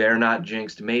they're not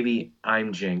jinxed. Maybe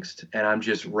I'm jinxed and I'm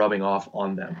just rubbing off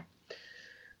on them.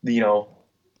 The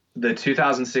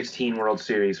 2016 World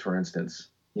Series, for instance,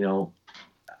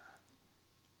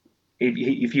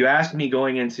 if you ask me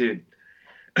going into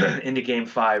Game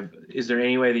 5, is there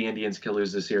any way the Indians could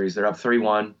lose the series? They're up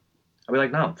 3-1. I'll be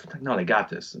like, no, they got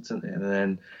this. And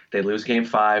then they lose Game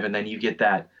 5, and then you get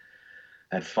that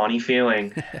funny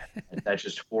feeling, that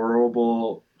just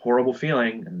horrible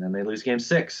feeling, and then they lose Game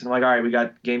 6. And I'm like, all right, we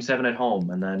got Game 7 at home,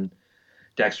 and then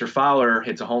Dexter Fowler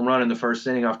hits a home run in the first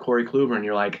inning off Corey Kluber, and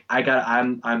you're like, I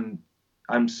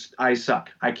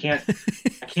suck. I can't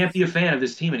be a fan of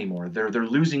this team anymore. They're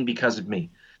losing because of me.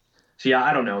 So yeah,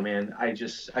 I don't know, man. I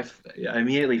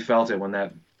immediately felt it when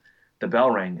the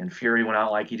bell rang and Fury went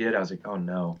out like he did. I was like, oh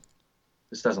no,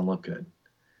 this doesn't look good.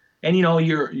 And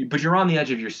you're on the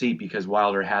edge of your seat because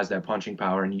Wilder has that punching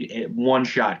power, and one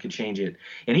shot could change it.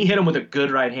 And he hit him with a good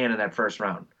right hand in that first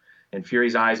round. And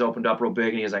Fury's eyes opened up real big,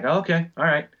 and he was like, oh, okay, all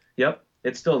right, yep,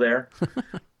 it's still there.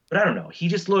 But I don't know.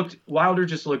 Wilder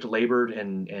just looked labored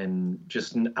and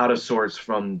just out of sorts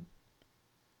from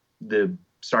the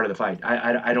start of the fight.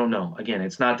 I don't know. Again,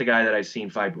 it's not the guy that I've seen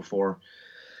fight before.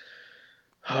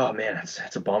 Oh man,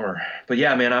 that's a bummer. But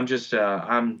yeah, man,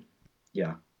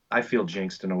 I feel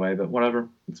jinxed in a way, but whatever.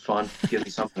 It's fun. It gives me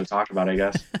something to talk about, I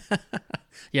guess.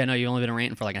 Yeah, no, you've only been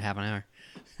ranting for like a half an hour.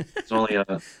 It's only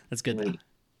that's good.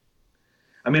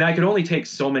 I mean, I could only take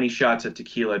so many shots at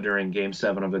tequila during Game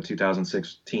 7 of the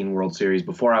 2016 World Series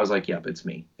before I was like, yep, it's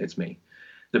me. It's me.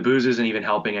 The booze isn't even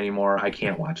helping anymore. I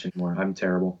can't watch anymore. I'm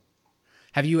terrible.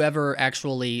 Have you ever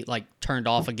actually like turned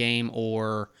off a game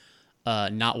or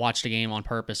not watched a game on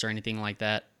purpose or anything like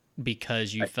that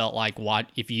because you felt like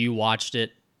if you watched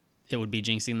it, it would be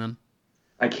jinxing them?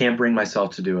 I can't bring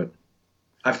myself to do it.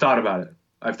 I've thought about it.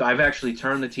 I've actually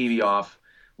turned the TV off,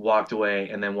 walked away,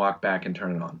 and then walked back and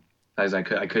turned it on. As I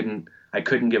couldn't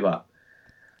give up.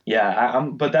 Yeah,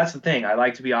 but that's the thing. I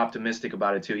like to be optimistic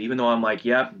about it too, even though I'm like,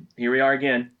 yep, here we are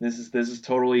again. This is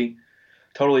totally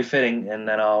fitting. And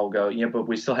then I'll go, yeah, but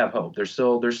we still have hope. There's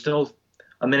still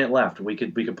a minute left. We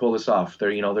could pull this off.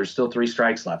 There's still 3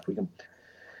 strikes left.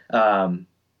 Um,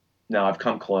 no, I've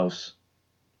come close.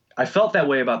 I felt that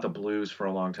way about the Blues for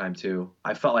a long time too.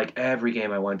 I felt like every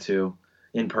game I went to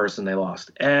in person, they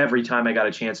lost. Every time I got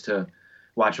a chance to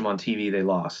watch them on TV, they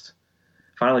lost.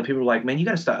 Finally, people were like, "Man, you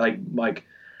got to stop." Like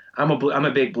I'm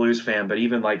a big Blues fan, but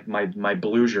even like my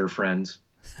Bluesier friends,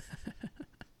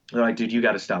 they're like, "Dude, you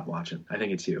got to stop watching. I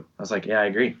think it's you." I was like, "Yeah, I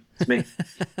agree. It's me."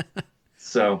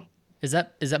 So Is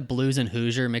that Blues and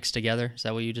Hoosier mixed together? Is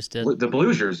that what you just did? the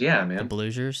Bluesiers, yeah, The man,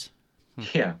 Bluesers.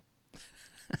 yeah,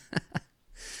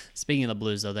 Speaking of the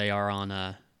Blues, though, they are on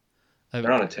a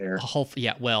they're on a tear, whole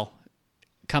yeah. Well,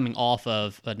 coming off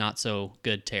of a not so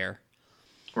good tear,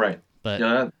 right? but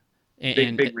Yeah,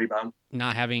 and big rebound.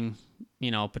 not having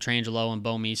Petrangelo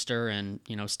and Meester, and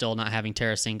still not having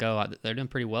Tarasenko, they're doing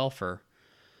pretty well for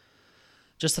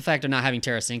just the fact of not having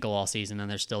Tarasenko all season, and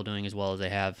they're still doing as well as they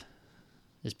have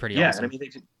is pretty Yeah, and I awesome.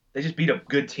 mean they just beat a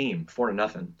good team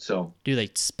 4-0. So Dude,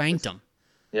 they spanked them.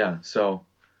 yeah, so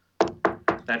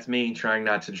that's me trying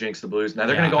not to jinx the Blues. Now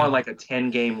they're going Yeah, to go on like a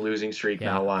 10-game losing streak.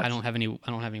 yeah. Now I watch. don't have any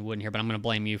wood in here, but I'm gonna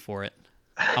blame you for it.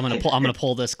 I'm gonna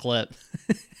pull this clip.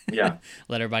 Yeah,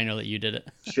 Let everybody know that you did it.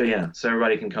 sure, yeah. So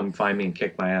everybody can come find me and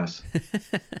kick my ass.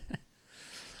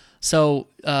 So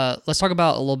let's talk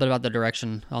about a little bit about the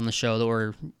direction on the show that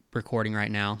we're recording right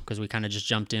now, because we kind of just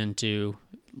jumped into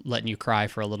letting you cry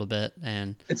for a little bit,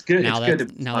 and It's good. now It's good to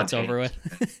that be now that's over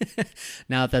spontaneous. with.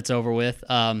 Now that that's over with,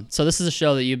 so this is a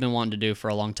show that you've been wanting to do for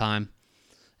a long time,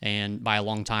 and by a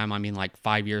long time I mean like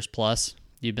 5 years plus.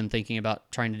 You've been thinking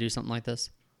about trying to do something like this.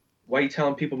 Why are you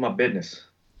telling people my business?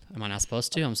 Am I not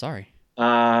supposed to? I'm sorry.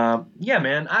 Yeah,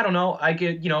 man. I don't know. I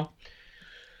get,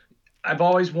 I've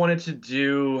always wanted to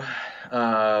do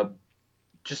uh,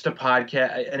 just a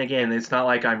podcast. And again, it's not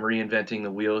like I'm reinventing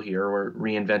the wheel here or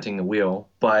reinventing the wheel,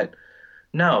 but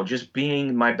no, just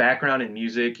being my background in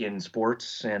music and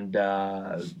sports and,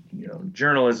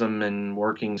 journalism and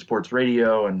working sports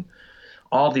radio and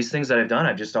all these things that I've done.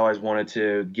 I've just always wanted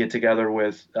to get together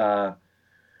with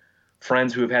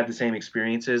friends who have had the same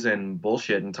experiences and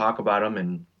bullshit and talk about them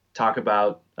and talk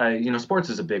about sports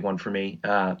is a big one for me,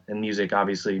 and music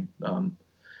obviously,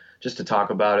 just to talk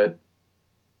about it.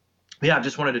 Yeah, I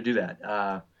just wanted to do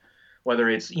that. Whether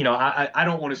it's, I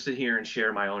don't want to sit here and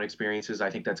share my own experiences. I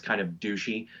think that's kind of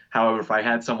douchey. However, if I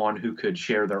had someone who could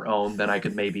share their own, then I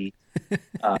could maybe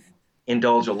uh,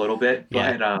 indulge a little bit.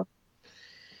 Yeah.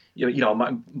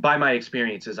 But by my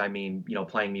experiences, I mean,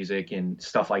 playing music and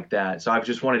stuff like that. So I've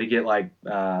just wanted to get like,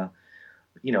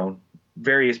 you know,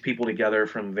 various people together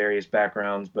from various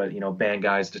backgrounds, but, band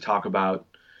guys to talk about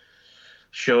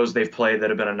shows they've played that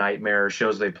have been a nightmare,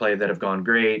 shows they've played that have gone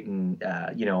great, and,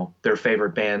 their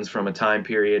favorite bands from a time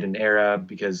period and era,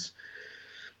 because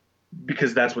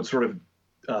that's what sort of,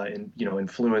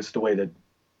 influenced the way that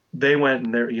they went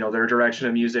and their direction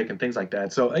of music and things like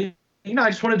that. So, I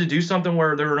just wanted to do something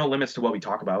where there were no limits to what we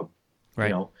talk about.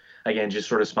 Right. Again, just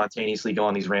sort of spontaneously go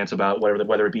on these rants about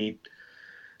whether it be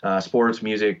sports,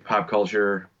 music, pop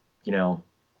culture,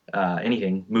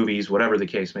 anything, movies, whatever the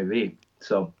case may be.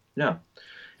 So, yeah.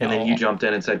 And then you jumped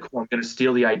in and said, "Cool, I'm going to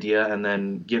steal the idea and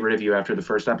then get rid of you after the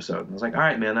first episode." And I was like, "All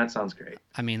right, man, that sounds great."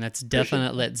 I mean, that's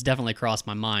definitely crossed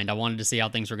my mind. I wanted to see how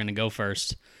things were going to go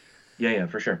first. Yeah,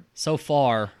 for sure. So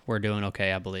far, we're doing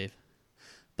okay, I believe.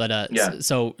 But Yeah.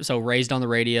 so Raised on the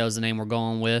Radio is the name we're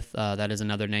going with. That is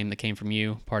another name that came from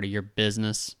you, part of your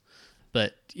business.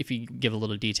 But if you give a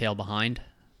little detail behind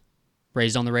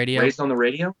Raised on the Radio. Raised on the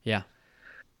radio? Yeah.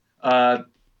 Uh,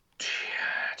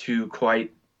 to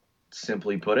quite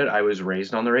simply put it, I was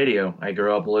raised on the radio. I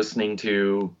grew up listening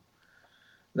to.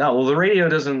 No, well, the radio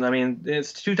doesn't. I mean,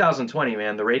 it's 2020,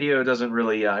 man. The radio doesn't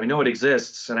really. I know it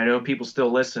exists, and I know people still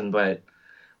listen. But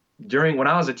when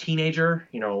I was a teenager,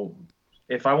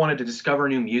 if I wanted to discover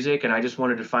new music and I just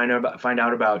wanted to find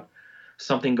out about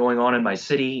something going on in my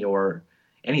city or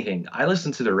anything, I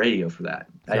listened to the radio for that.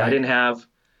 Right. I didn't have,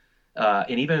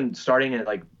 and even starting at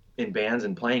like in bands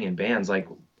and playing in bands, like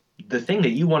the thing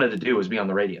that you wanted to do was be on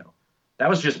the radio. That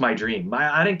was just my dream.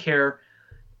 I didn't care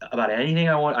about anything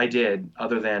I did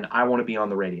other than I want to be on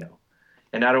the radio.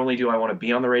 And not only do I want to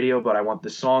be on the radio, but I want the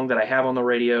song that I have on the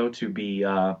radio to be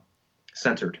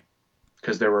censored,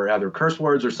 because there were either curse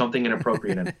words or something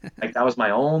inappropriate in it. Like that was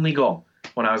my only goal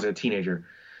when I was a teenager.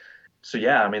 So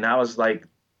yeah, I mean, that was like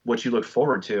what you look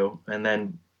forward to. And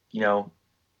then,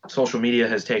 social media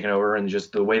has taken over, and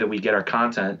just the way that we get our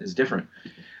content is different.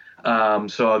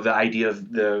 So the idea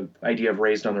of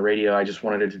Raised on the Radio, I just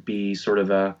wanted it to be sort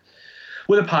of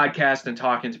with a podcast and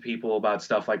talking to people about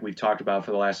stuff like we've talked about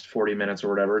for the last 40 minutes or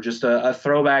whatever, just a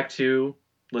throwback to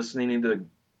listening to the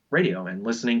radio and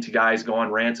listening to guys go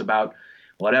on rants about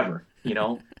whatever,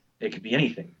 it could be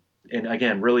anything. and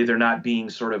again, really, they're not being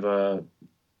sort of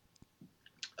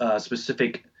a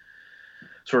specific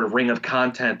sort of ring of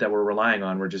content that we're relying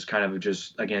on. We're just kind of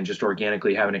just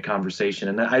organically having a conversation.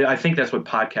 And I think that's what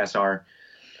podcasts are.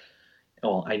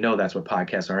 Well, I know that's what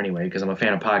podcasts are anyway, because I'm a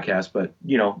fan of podcasts, but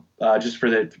just for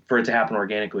it to happen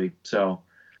organically. So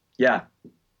yeah.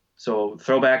 So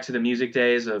throwback to the music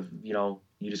days of,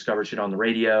 you discover shit on the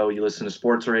radio, you listen to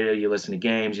sports radio, you listen to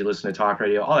games, you listen to talk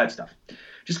radio, all that stuff.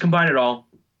 Just combine it all.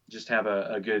 Just have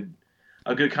a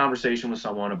good conversation with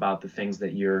someone about the things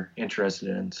that you're interested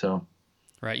in. So.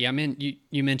 Right. Yeah. I mean,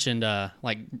 you mentioned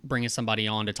like bringing somebody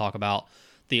on to talk about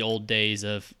the old days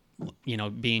of,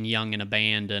 being young in a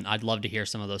band, and I'd love to hear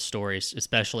some of those stories,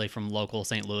 especially from local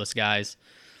St. Louis guys.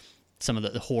 Some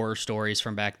of the horror stories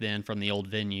from back then, from the old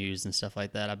venues and stuff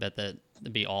like that. I bet that'd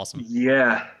be awesome.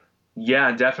 Yeah,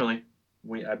 definitely.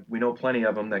 We know plenty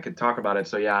of them that could talk about it.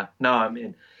 So yeah, no, I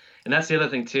mean, and that's the other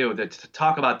thing too. That to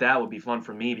talk about that would be fun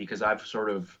for me, because I've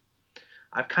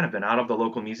kind of been out of the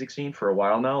local music scene for a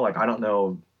while now. Like, I don't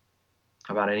know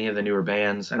about any of the newer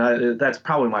bands, and that's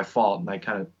probably my fault. And I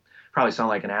kind of probably sound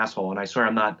like an asshole. And I swear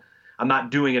I'm not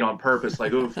doing it on purpose.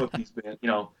 Like, oh, fuck these bands,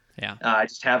 Yeah. I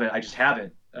just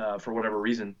haven't for whatever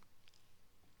reason.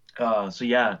 So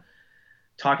yeah,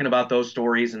 talking about those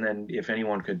stories, and then if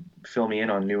anyone could fill me in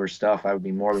on newer stuff, I would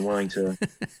be more than willing to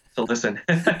listen.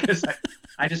 Because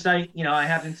I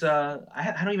haven't.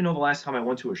 I don't even know the last time I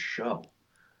went to a show,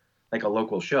 like a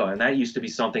local show, and that used to be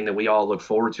something that we all look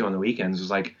forward to on the weekends. It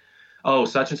was like, oh,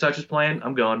 such and such is playing,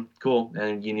 I'm going, cool,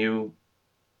 and you knew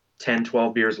 10,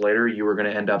 12 beers later, you were going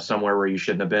to end up somewhere where you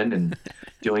shouldn't have been and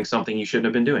doing something you shouldn't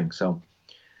have been doing. So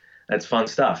that's fun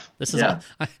stuff. This is all,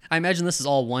 I imagine this is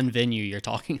all one venue you're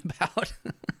talking about.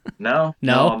 No,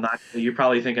 I'm not. You're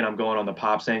probably thinking I'm going on the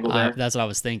Pops angle there. That's what I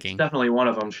was thinking. Definitely one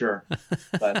of them, sure.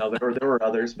 But no, there were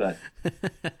others, but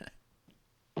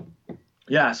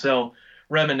yeah. So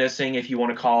reminiscing, if you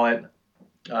want to call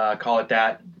it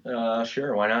that,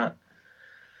 sure, why not?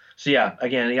 So yeah,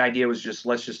 again, the idea was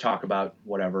let's just talk about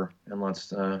whatever, and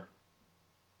let's, and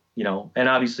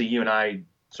obviously you and I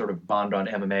sort of bond on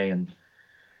MMA, and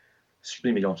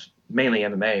mainly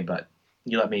MMA, but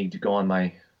you let me go on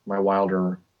my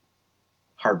Wilder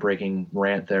heartbreaking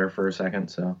rant there for a second.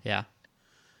 So yeah.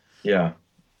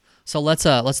 So let's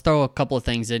throw a couple of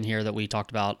things in here that we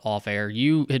talked about off air.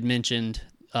 You had mentioned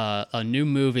a new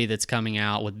movie that's coming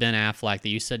out with Ben Affleck that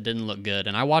you said didn't look good,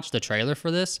 and I watched the trailer for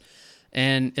this.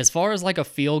 And as far as like a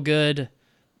feel-good,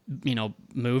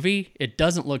 movie, it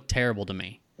doesn't look terrible to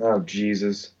me. Oh,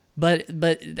 Jesus. But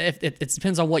it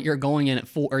depends on what you're going in it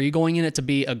for. Are you going in it to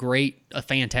be a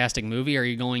fantastic movie, or are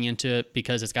you going into it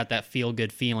because it's got that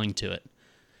feel-good feeling to it?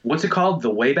 What's it called? The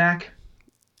Way Back?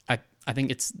 I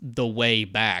think it's The Way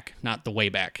Back, not The Way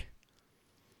Back.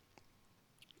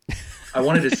 I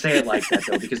wanted to say it like that,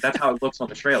 though, because that's how it looks on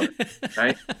the trailer,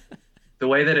 right? The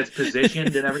way that it's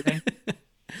positioned and everything.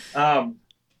 Why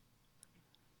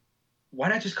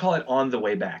not just call it On the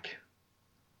Way Back,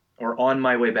 or On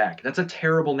My Way Back? That's a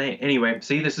terrible name. Anyway,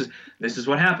 see, this is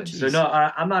what happens. Jeez. So no,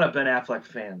 I'm not a Ben Affleck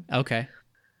fan. Okay.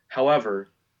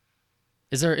 However,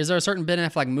 is there a certain Ben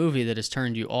Affleck movie that has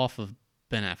turned you off of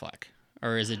Ben Affleck,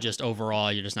 or is it just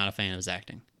overall you're just not a fan of his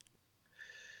acting?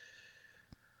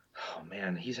 Oh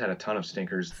man, he's had a ton of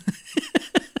stinkers.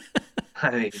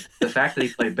 I mean, the fact that he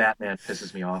played Batman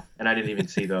pisses me off, and I didn't even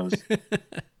see those.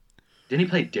 Didn't he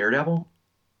play Daredevil?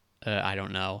 I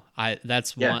don't know.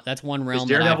 That's one realm. Is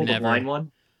Daredevil that I've the blind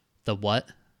one? The what?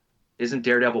 Isn't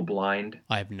Daredevil blind?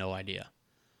 I have no idea.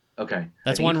 Okay,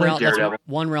 that's one realm. That's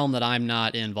one realm that I'm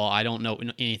not involved. I don't know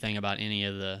anything about any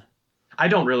of the. I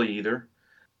don't really either.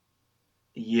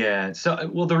 Yeah. So,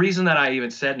 well, the reason that I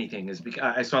even said anything is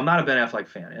because I'm not a Ben Affleck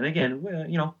fan, and again,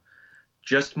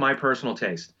 just my personal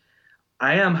taste.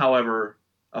 I am, however,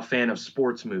 a fan of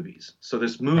sports movies. So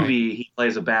this movie, right. He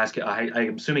plays a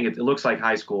I'm assuming it looks like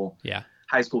high school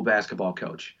basketball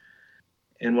coach.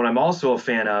 And what I'm also a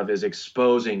fan of is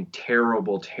exposing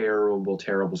terrible, terrible,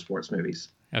 terrible sports movies.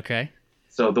 Okay.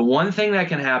 So the one thing that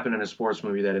can happen in a sports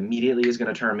movie that immediately is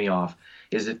going to turn me off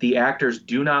is if the actors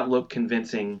do not look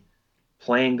convincing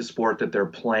playing the sport that they're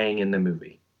playing in the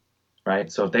movie.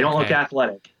 Right? So if they don't look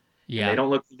athletic, and they don't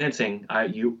look convincing,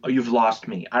 you've lost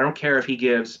me. I don't care if he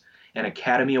gives an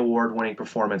Academy Award-winning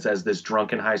performance as this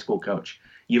drunken high school coach.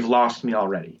 You've lost me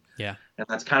already. Yeah. And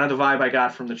that's kind of the vibe I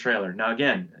got from the trailer. Now,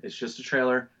 again, it's just a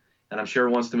trailer, and I'm sure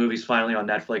once the movie's finally on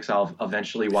Netflix, I'll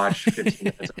eventually watch 15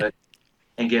 minutes of it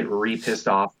and get pissed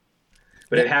off.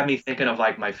 But it had me thinking of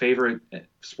like my favorite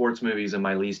sports movies and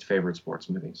my least favorite sports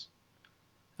movies.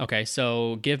 Okay,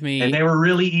 so give me... And they were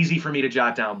really easy for me to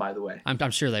jot down, by the way.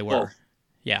 I'm sure they were.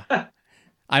 Yeah.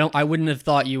 I wouldn't have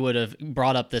thought you would have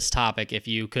brought up this topic if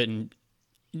you couldn't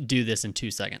do this in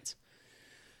 2 seconds.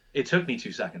 It took me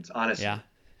 2 seconds, honestly. Yeah.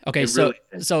 Okay, It so really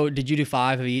did. so did you do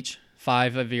 5 of each?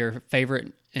 5 of your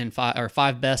favorite and 5 or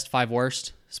 5 best, 5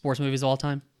 worst sports movies of all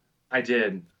time? I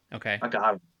did. Okay. I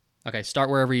got it. Okay, start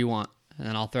wherever you want, and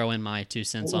then I'll throw in my 2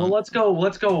 cents Well, on. let's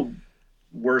go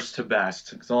worst to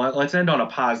best. So let's end on a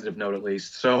positive note at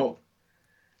least. So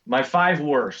my 5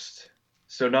 worst.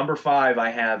 So number 5, I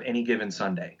have Any Given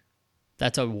Sunday.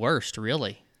 That's a worst,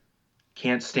 really.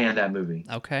 Can't stand that movie.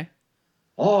 Okay.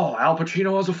 Oh, Al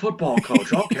Pacino as a football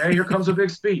coach. Okay, here comes a big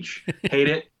speech. Hate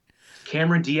it.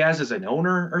 Cameron Diaz as an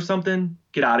owner or something.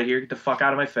 Get out of here. Get the fuck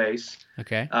out of my face.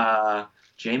 Okay.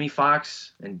 Jamie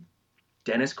Foxx and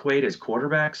Dennis Quaid as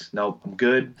quarterbacks. Nope, I'm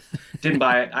good. Didn't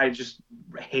buy it. I just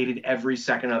hated every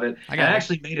second of it. I And got I it.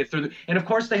 actually made it through. And of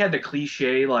course, they had the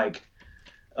cliche like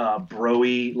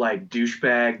broy, like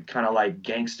douchebag, kind of like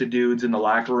gangsta dudes in the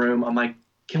locker room. I'm like,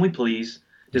 can we please?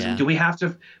 Yeah. Do we have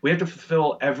to? We have to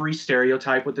fulfill every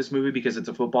stereotype with this movie because it's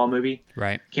a football movie.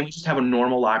 Right. Can we just have a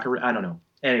normal locker room? I don't know.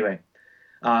 Anyway,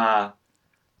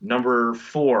 number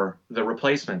 4, The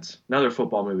Replacements, another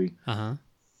football movie. Uh-huh.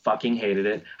 Fucking hated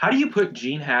it. How do you put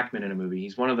Gene Hackman in a movie?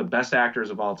 He's one of the best actors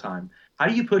of all time. How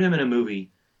do you put him in a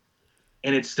movie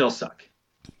and it still suck?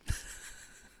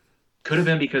 Could have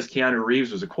been because Keanu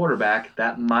Reeves was a quarterback.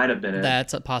 That might have been it.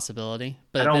 That's a possibility.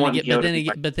 But I don't then want again, Neo to be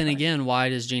my but then guy. again, why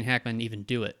does Gene Hackman even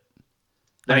do it?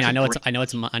 I That's mean, a I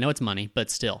know it's money, but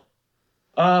still.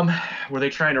 Were they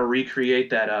trying to recreate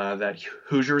that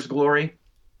Hoosiers glory,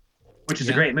 which is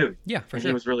a Yeah. great movie? Yeah, for And sure.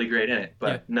 he was really great in it,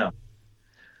 but Yeah. no,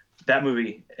 that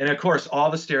movie, and of course all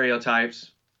the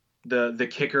stereotypes. The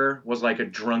kicker was like a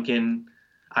drunken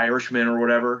Irishman or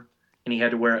whatever, and he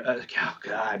had to wear. Oh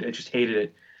God, I just hated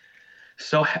it.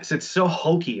 So it's so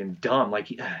hokey and dumb, like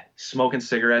smoking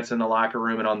cigarettes in the locker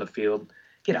room and on the field.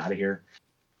 Get out of here.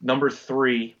 Number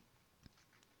 3,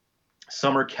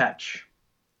 Summer Catch.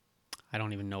 I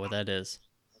don't even know what that is.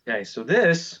 Okay, so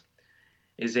this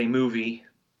is a movie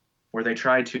where they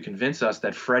tried to convince us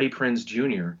that Freddie Prinze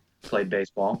Jr. played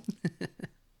baseball.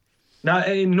 Now,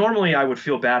 normally I would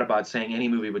feel bad about saying any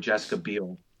movie with Jessica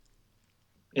Biel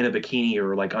in a bikini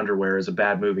or like underwear is a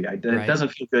bad movie. It Right. doesn't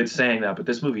feel good saying that, but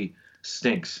this movie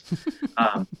stinks.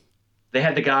 They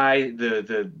had the guy,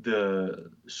 the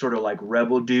sort of like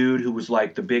rebel dude who was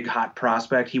like the big hot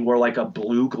prospect. He wore like a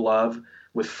blue glove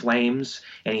with flames,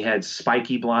 and he had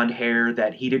spiky blonde hair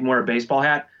that he didn't wear a baseball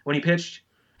hat when he pitched.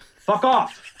 Fuck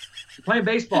off. You're playing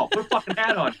baseball. Put a fucking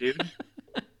hat on, dude.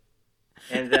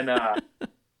 And then the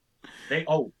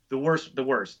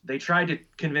worst. They tried to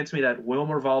convince me that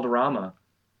Wilmer Valderrama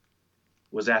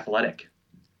was athletic.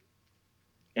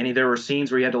 And there were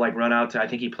scenes where he had to like run out to, I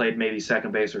think he played maybe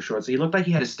second base or short. So he looked like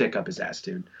he had a stick up his ass,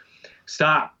 dude.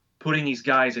 Stop putting these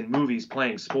guys in movies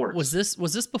playing sports. Was this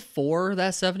before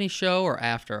that 70s show or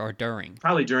after or during?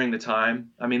 Probably during the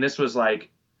time. I mean, this was like,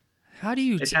 How do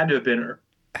you it had to have been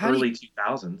How do early you-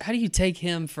 2000s. how do you take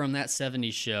him from that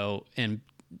 70s show and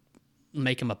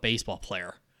make him a baseball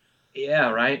player? Yeah,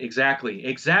 right. Exactly.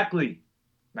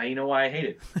 Now you know why I hate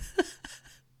it.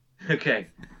 Okay.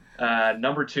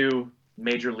 Number 2,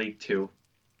 Major League 2.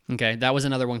 Okay, that was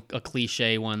another one, a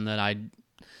cliche one that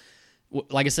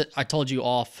like I said, I told you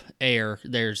off air.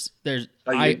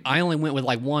 I only went with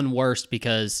like one worst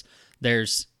because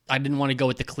I didn't want to go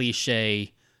with the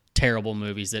cliche terrible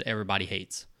movies that everybody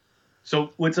hates.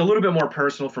 So it's a little bit more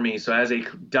personal for me. So as a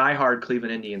diehard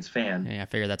Cleveland Indians fan, Yeah, I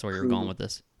figured that's where you were going with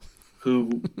this.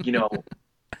 who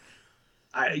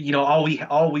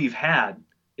all we've had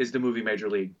is the movie Major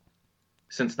League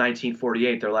since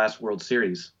 1948, their last World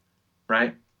Series,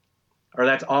 right? Or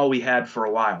that's all we had for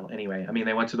a while anyway. I mean,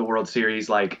 they went to the World Series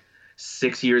like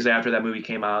 6 years after that movie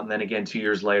came out, and then again 2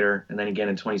 years later, and then again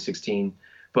in 2016.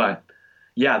 But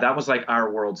yeah, that was like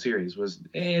our World Series.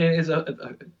 It's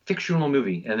a fictional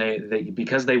movie, and they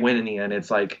because they win in the end,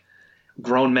 it's like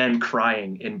grown men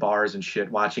crying in bars and shit,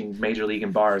 watching Major League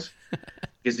in bars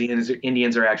because the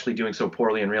Indians are actually doing so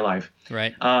poorly in real life.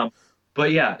 Right.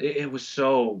 But yeah, it was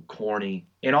so corny.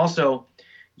 And also,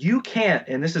 you can't,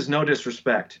 and this is no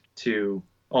disrespect to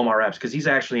Omar Epps, because he's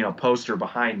actually in a poster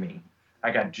behind me.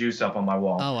 I got juice up on my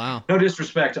wall. Oh, wow. No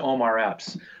disrespect to Omar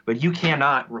Epps, but you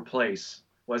cannot replace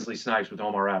Wesley Snipes with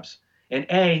Omar Epps. And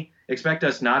A, expect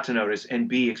us not to notice, and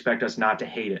B, expect us not to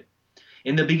hate it.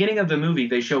 In the beginning of the movie,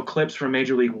 they show clips from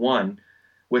Major League One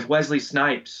with Wesley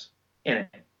Snipes in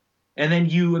it. And then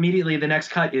you immediately, the next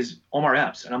cut is Omar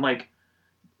Epps. And I'm like,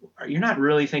 you're not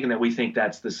really thinking that we think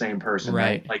that's the same person,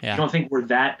 right? Like, yeah. you don't think we're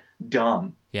that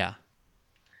dumb. Yeah.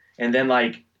 And then,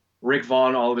 like, Rick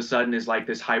Vaughn all of a sudden is like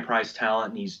this high priced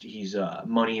talent, and he's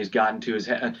money has gotten to his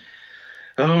head.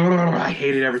 I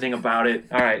hated everything about it.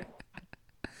 All right,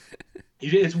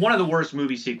 it's one of the worst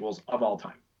movie sequels of all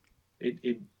time.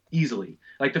 It easily,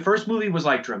 like, the first movie was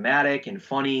like dramatic and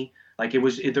funny. Like,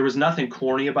 there was nothing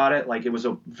corny about it. Like, it was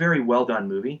a very well done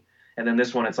movie. And then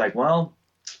this one, it's like, well,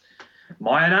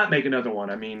 why not make another one?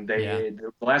 I mean,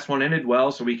 the last one ended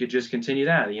well, so we could just continue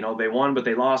that. You know, they won, but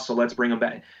they lost, so let's bring them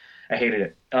back. I hated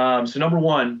it. So number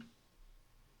one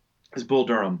is Bull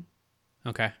Durham.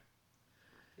 Okay.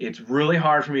 It's really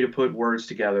hard for me to put words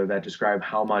together that describe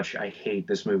how much I hate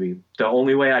this movie. The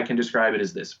only way I can describe it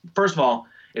is this. First of all,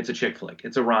 it's a chick flick.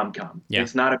 It's a rom-com. Yeah.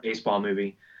 It's not a baseball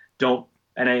movie.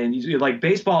 Like,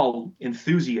 baseball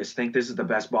enthusiasts think this is the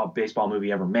best baseball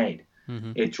movie ever made.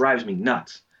 Mm-hmm. It drives me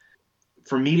nuts.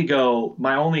 For me to go,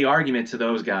 my only argument to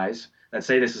those guys that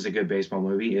say this is a good baseball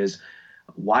movie is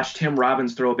watch Tim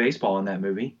Robbins throw a baseball in that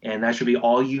movie, and that should be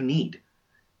all you need.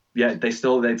 Yeah,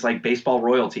 it's like baseball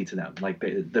royalty to them. Like,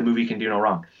 the movie can do no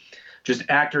wrong. Just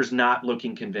actors not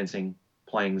looking convincing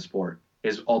playing the sport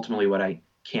is ultimately what I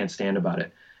can't stand about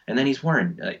it. And then he's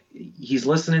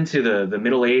listening to the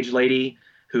middle-aged lady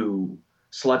who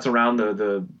sluts around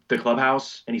the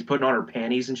clubhouse, and he's putting on her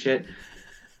panties and shit.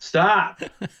 Stop.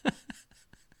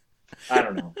 I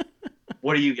don't know.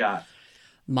 What do you got?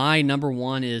 My number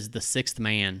one is The Sixth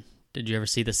Man. Did you ever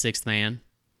see The Sixth Man?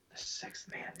 The Sixth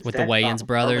Man. With the Wayans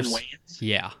brothers? Wayans?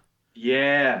 Yeah.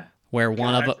 Yeah. Where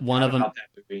one of them. About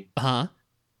that movie. Huh?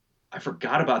 I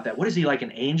forgot about that. What is he, like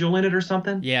an angel in it or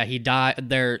something? Yeah, he died.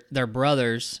 They're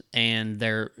brothers, and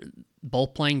they're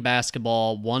both playing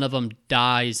basketball. One of them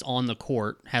dies on the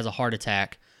court, has a heart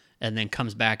attack, and then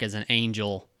comes back as an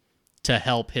angel to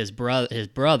help his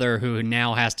brother, who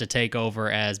now has to take over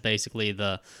as basically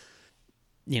the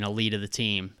lead of the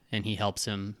team, and he helps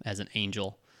him as an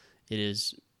angel. It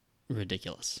is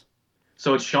ridiculous.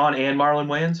 So it's Sean and Marlon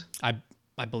Wayans?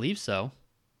 I believe so.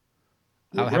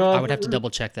 I would have to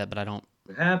double check that, but I don't.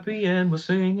 Happy and we're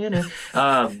singing it.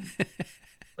 I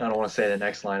don't want to say the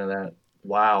next line of that.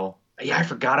 Wow. Yeah, I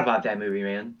forgot about that movie,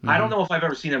 man. Mm-hmm. I don't know if I've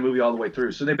ever seen that movie all the way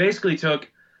through. So they basically took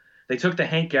the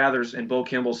Hank Gathers and Bo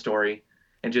Kimball story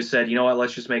and just said, you know what,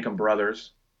 let's just make them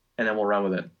brothers, and then we'll run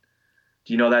with it.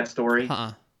 Do you know that story?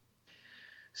 Uh-uh.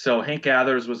 So Hank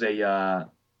Gathers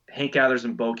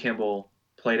and Bo Kimball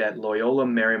played at Loyola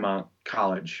Marymount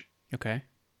College. Okay.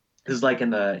 This is like in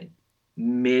the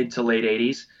mid to late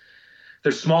 80s.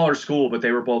 They're smaller school, but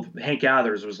they were both. Hank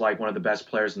Gathers was like one of the best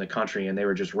players in the country, and they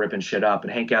were just ripping shit up.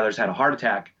 And Hank Gathers had a heart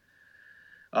attack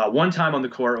one time on the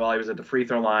court while he was at the free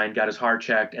throw line, got his heart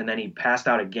checked, and then he passed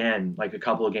out again like a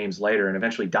couple of games later and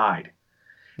eventually died.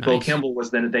 Nice. Bo Kimball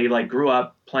was then, they like grew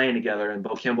up playing together, and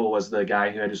Bo Kimball was the guy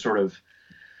who had to sort of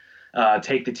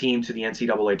take the team to the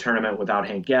NCAA tournament without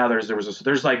Hank Gathers.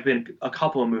 There's like been a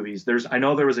couple of movies. I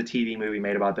know there was a TV movie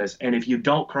made about this, and if you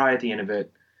don't cry at the end of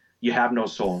it, you have no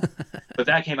soul. But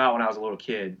that came out when I was a little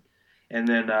kid. And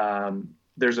then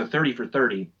there's a 30 for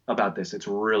 30 about this. It's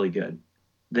really good.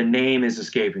 The name is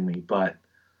escaping me, but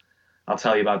I'll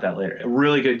tell you about that later.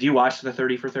 Really good. Do you watch the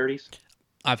 30 for 30s?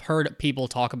 I've heard people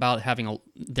talk about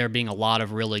there being a lot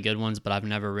of really good ones, but I've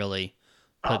never really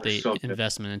put the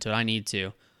investment into it. I need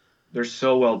to. They're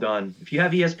so well done. If you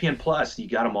have ESPN Plus, you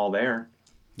got them all there.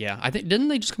 Yeah, I think didn't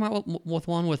they just come out with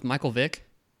one with Michael Vick?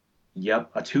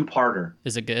 Yep, a two-parter.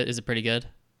 Is it good? Is it pretty good?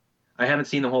 I haven't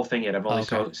seen the whole thing yet. I've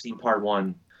only seen part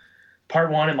one.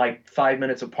 Part one and like 5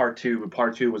 minutes of part two, but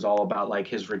part two was all about like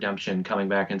his redemption coming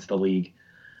back into the league.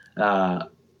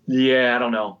 Yeah, I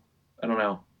don't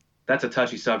know. That's a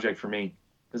touchy subject for me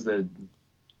as the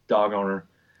dog owner.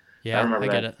 Yeah, I remember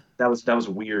that. That was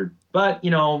weird. But,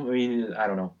 I mean, I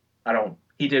don't know.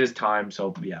 He did his time,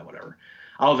 so yeah, whatever.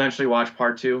 I'll eventually watch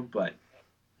part two, but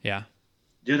yeah.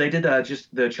 Dude, they did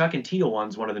just the Chuck and Tito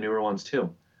one's one of the newer ones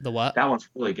too. The what? That one's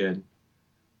really good.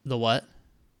 The what?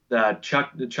 The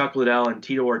Chuck Liddell and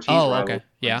Tito Ortiz. Oh, okay.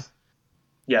 Yeah.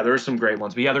 Yeah, there's some great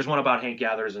ones. But yeah, there's one about Hank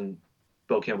Gathers and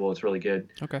Bo Kimball. It's really good.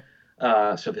 Okay.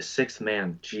 So The Sixth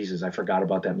Man. Jesus, I forgot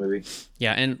about that movie.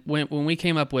 Yeah, and when we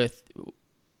came up with,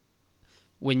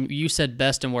 when you said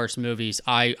best and worst movies,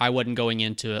 I wasn't going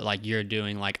into it like you're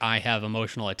doing. Like, I have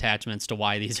emotional attachments to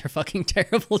why these are fucking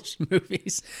terrible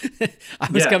movies.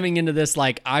 I was coming into this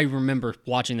like, I remember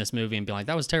watching this movie and being like,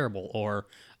 that was terrible, or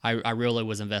I really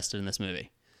was invested in this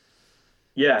movie.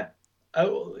 Yeah.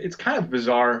 It's kind of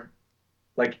bizarre.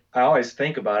 Like, I always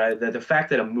think about it, that the fact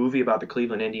that a movie about the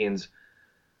Cleveland Indians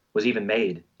was even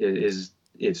made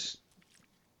it's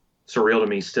surreal to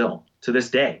me still, to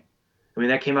this day. I mean,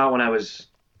 that came out when I was,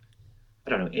 I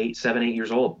don't know, 8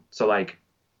 years old. So, like,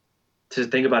 to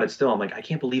think about it still, I'm like, I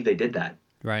can't believe they did that.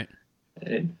 Right.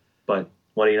 But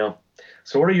what do you know?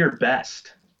 So what are your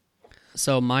best?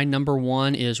 So my number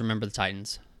one is Remember the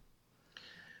Titans.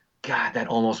 God, that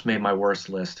almost made my worst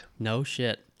list. No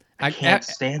shit. I can't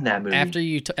stand that movie.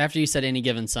 After you said Any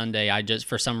Given Sunday, I just,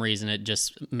 for some reason, it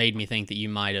just made me think that you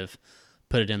might have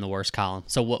put it in the worst column.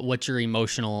 So what's your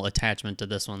emotional attachment to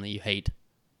this one that you hate?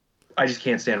 I just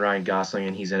can't stand Ryan Gosling,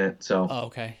 and he's in it. So Oh,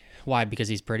 okay. Why? Because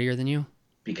he's prettier than you?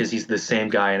 because he's the same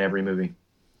guy in every movie.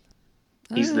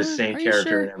 He's the same Are you character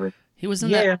sure? in every. He was in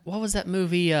Yeah. that. What was that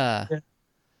movie?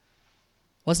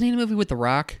 Wasn't he in a movie with The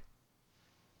Rock?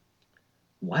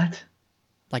 What?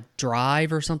 Like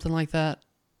Drive or something like that?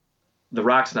 The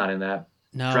Rock's not in that.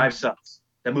 No. Drive sucks.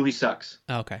 That movie sucks.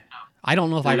 Okay. I don't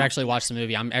know if I've actually watched the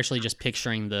movie. I'm actually just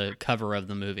picturing the cover of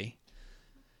the movie.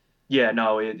 Yeah,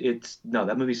 no, it's no,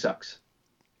 that movie sucks.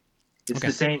 It's Okay.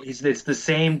 the same. It's the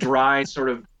same dry sort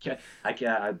of.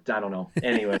 I don't know.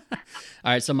 Anyway, All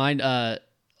right. So mine,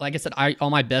 like I said, all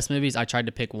my best movies, I tried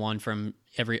to pick one from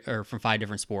from 5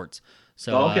 different sports.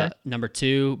 So okay. Number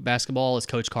 2, basketball, is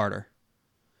Coach Carter.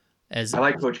 As I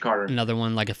like Coach Carter. another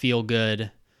one, like a feel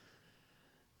good.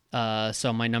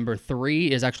 So my number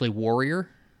 3 is actually Warrior.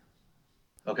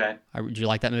 Okay. Did you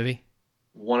like that movie?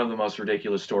 One of the most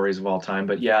ridiculous stories of all time,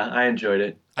 but yeah, I enjoyed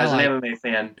it as an MMA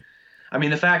fan. I mean,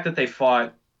 the fact that they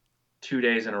fought 2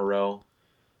 days in a row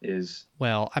is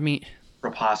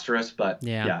preposterous, but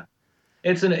yeah.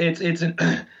 It's an it's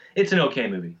an okay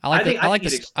movie. I like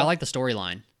the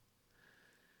storyline.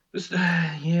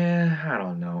 Yeah, I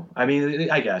don't know. I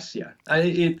mean, I guess yeah.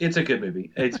 It's a good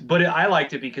movie. I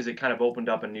liked it because it kind of opened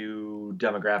up a new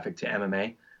demographic to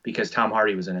MMA because Tom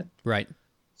Hardy was in it. Right.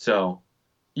 So,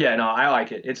 yeah, no, I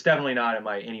like it. It's definitely not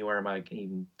anywhere in my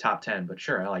even top 10, but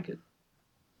sure, I like it.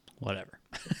 Whatever.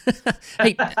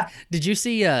 Hey, did you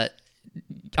see?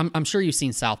 I'm sure you've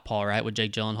seen Southpaw, right, with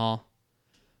Jake Gyllenhaal.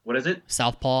 What is it?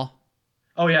 Southpaw.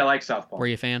 Oh yeah, I like Southpaw. Were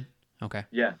you a fan? Okay.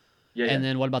 Yeah. And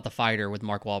then what about The Fighter with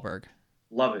Mark Wahlberg?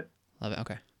 Love it. Love it.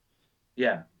 Okay.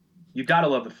 Yeah, you gotta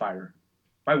love The Fighter.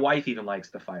 My wife even likes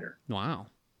The Fighter. Wow.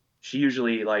 She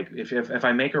usually like if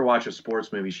I make her watch a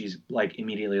sports movie, she's like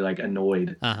immediately like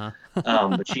annoyed.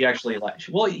 But she actually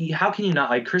how can you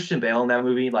not like Christian Bale in that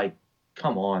movie? Like,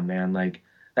 come on, man. Like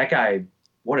that guy.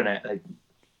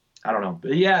 I don't know.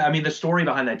 But yeah, I mean the story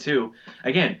behind that too.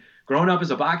 Again, growing up as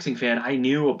a boxing fan, I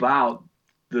knew about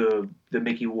the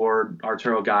Mickey Ward,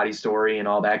 Arturo Gatti story and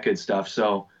all that good stuff.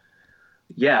 So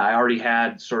yeah, I already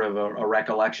had sort of a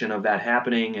recollection of that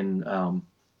happening, and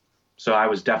so I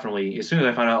was definitely, as soon as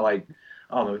I found out like,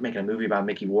 oh, they're making a movie about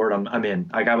Mickey Ward, I'm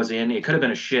in. Like I was in. It could have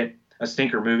been a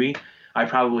stinker movie. I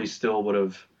probably still would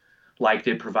have liked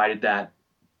it, provided that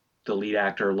the lead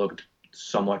actor looked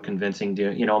somewhat convincing.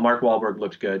 Mark Wahlberg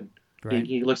looked good. Right.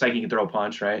 He looks like he can throw a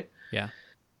punch, right? Yeah.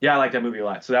 Yeah, I like that movie a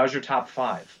lot. So that was your top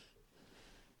 5.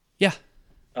 Yeah.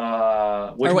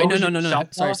 No.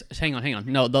 Sorry, hang on.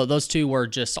 No, those 2 were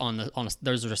just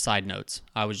those are just side notes.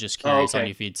 I was just curious on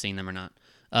if you'd seen them or not.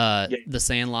 The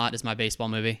Sandlot is my baseball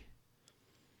movie.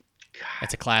 God,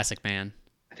 it's a classic, man.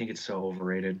 I think it's so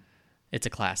overrated. It's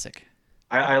a classic.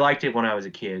 I liked it when I was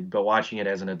a kid, but watching it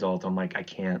as an adult, I'm like, I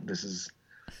can't. This is,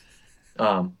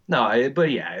 but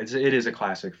yeah, it is a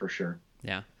classic for sure.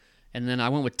 Yeah, and then I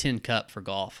went with Tin Cup for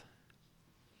golf.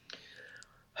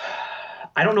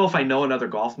 I don't know if I know another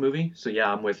golf movie, so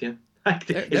yeah, I'm with you.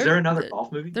 Is there another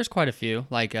golf movie? There's quite a few,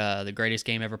 like The Greatest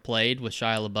Game Ever Played with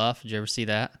Shia LaBeouf. Did you ever see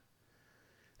that?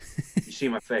 You see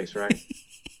my face, right?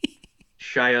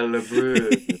 Shia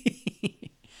LaBeouf.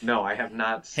 No, I have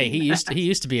not seen he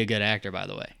used to be a good actor, by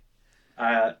the way.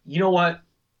 You know what?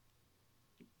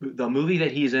 The movie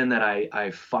that he's in that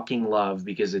I fucking love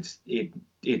because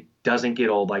it doesn't get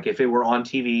old. Like if it were on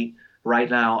TV right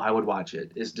now, I would watch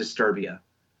it. Is Disturbia.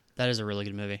 That is a really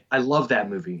good movie. I love that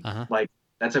movie. Like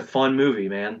that's a fun movie,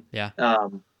 man. Yeah.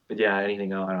 But yeah,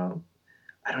 anything else?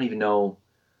 I don't even know.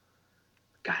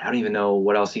 God, I don't even know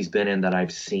what else he's been in that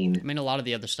I've seen. I mean, a lot of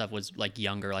the other stuff was like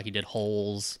younger, like he did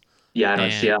Holes. Yeah, I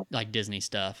don't see like Disney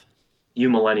stuff. You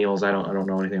millennials, I don't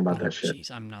know anything about that shit. Jeez,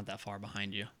 I'm not that far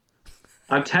behind you.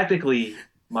 I'm technically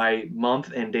my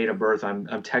month and date of birth.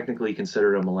 I'm technically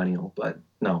considered a millennial, but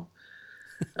no.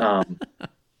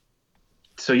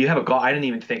 So you have a golf. I didn't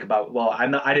even think about. Well,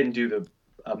 I didn't do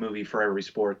a movie for every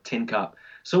sport. Tin Cup.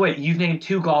 So wait, you've named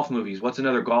 2 golf movies. What's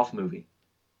another golf movie?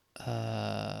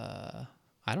 I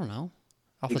don't know.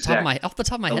 Off the top of my head, I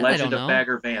don't know. The Legend of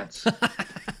Bagger Vance.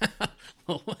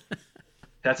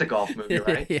 That's a golf movie,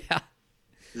 right? Yeah.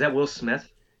 Is that Will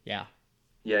Smith? Yeah.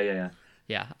 Yeah.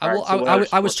 Yeah.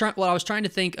 I was trying to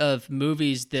think of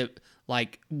movies that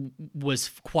like was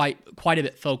quite a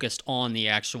bit focused on the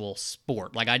actual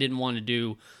sport. Like I didn't want to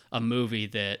do a movie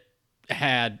that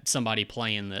had somebody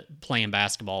playing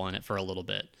basketball in it for a little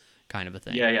bit, kind of a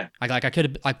thing. Yeah. Like I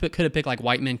could have picked like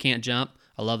White Men Can't Jump.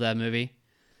 I love that movie.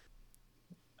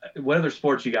 What other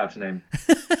sports you got to name?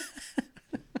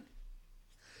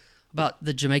 About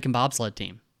the Jamaican bobsled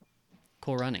team.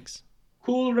 Cool Runnings.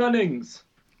 Cool Runnings.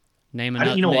 Name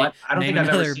another. You know what? I don't think I've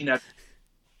another... ever seen that.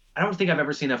 I don't think I've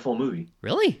ever seen that full movie.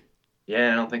 Really?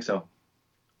 Yeah, I don't think so.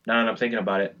 Now that I'm thinking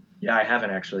about it. Yeah, I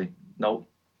haven't actually. Nope.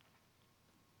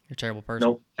 You're a terrible person.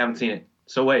 Nope, haven't seen it.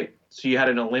 So wait, so you had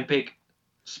an Olympic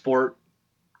sport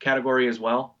category as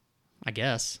well? I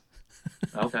guess.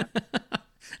 Okay.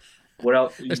 What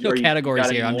else? There's no categories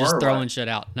here. I'm just throwing shit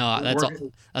out. No,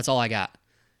 that's all I got.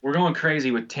 We're going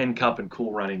crazy with Tin Cup and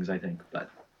Cool Runnings, I think. But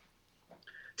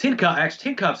Tin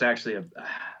Cup's actually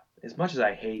as much as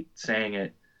I hate saying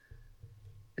it,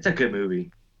 it's a good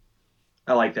movie.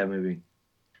 I like that movie.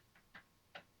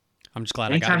 I'm just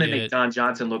glad Anytime I got they make Don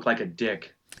Johnson look like a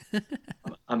dick,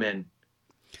 I'm in.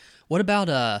 What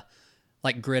about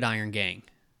like Gridiron Gang?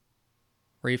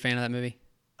 Were you a fan of that movie?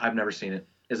 I've never seen it.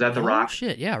 Is that The Rock?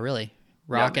 Shit, yeah, really.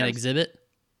 Rock and Exhibit?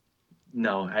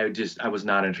 No, I was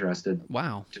not interested.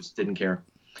 Wow. Just didn't care.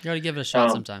 You got to give it a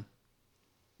shot sometime.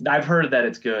 I've heard that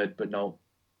it's good, but no.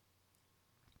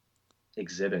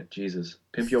 Exhibit, Jesus.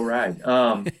 Pimp Your Ride.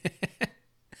 All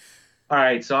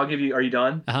right, so I'll give you, are you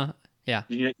done? Uh-huh, yeah.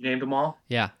 You named them all?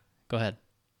 Yeah, go ahead.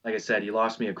 Like I said, you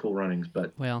lost me at Cool Runnings,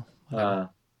 but. Well,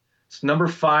 it's number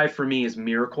 5 for me is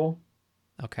Miracle.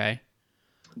 Okay.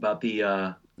 About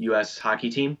the U.S. hockey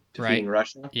team defeating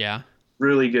Russia. Yeah.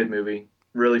 Really good movie.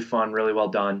 Really fun. Really well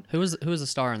done. Who was the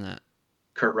star in that?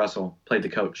 Kurt Russell played the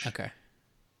coach. Okay.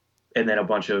 And then a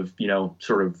bunch of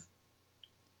sort of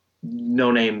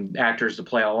no-name actors to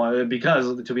play all.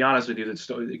 Because to be honest with you,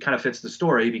 it kind of fits the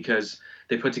story because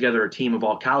they put together a team of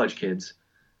all college kids.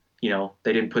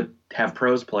 They didn't have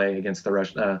pros play against the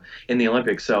Russia in the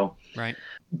Olympics. So right.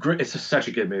 It's such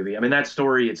a good movie. I mean, that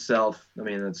story itself. I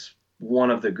mean, it's one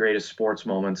of the greatest sports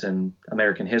moments in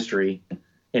American history,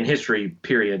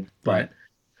 period. Right. But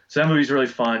so that movie's really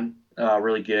fun,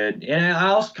 really good. And I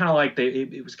also kind of like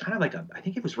it was kind of like I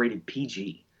think it was rated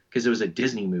PG because it was a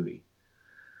Disney movie.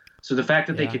 So the fact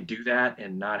that they could do that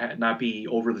and not be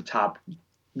over the top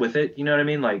with it, you know what I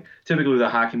mean? Like typically with a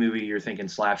hockey movie, you're thinking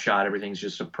slap shot, everything's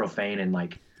just a profane and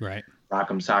like rock'em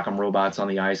sock'em robots on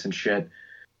the ice and shit.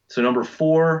 So number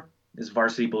 4 is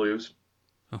Varsity Blues.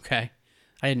 Okay.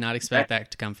 I did not expect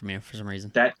that to come from you for some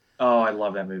reason. I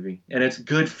love that movie. And it's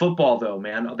good football though,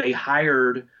 man. They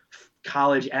hired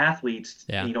college athletes,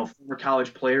 former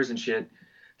college players and shit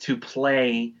to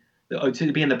play,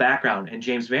 to be in the background. And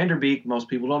James Vanderbeek, most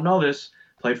people don't know this,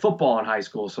 played football in high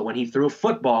school. So when he threw a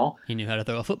football, he knew how to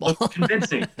throw a football. Looked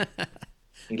convincing.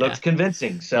 He looked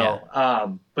convincing. So,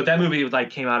 but that movie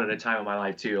came out at a time of my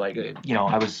life too. Like,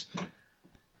 I was,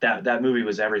 that movie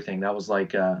was everything. That was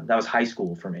that was high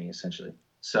school for me essentially.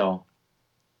 So,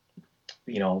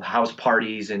 house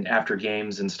parties and after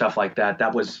games and stuff like that.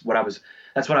 That's what I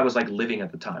was like living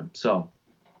at the time. So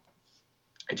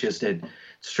it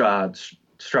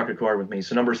struck a chord with me.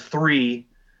 So number 3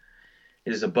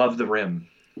 is Above the Rim.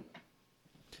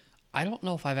 I don't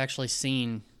know if I've actually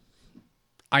seen.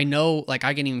 I know, I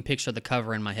can even picture the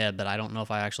cover in my head, but I don't know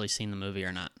if I've actually seen the movie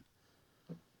or not.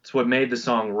 It's what made the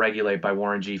song "Regulate" by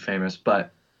Warren G famous,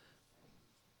 but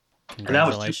and that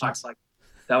was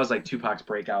Tupac's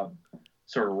breakout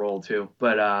sort of role too.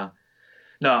 But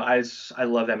no, I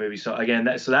love that movie. So again,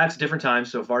 that's a different time.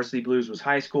 So Varsity Blues was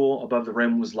high school. Above the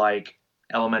Rim was like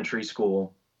elementary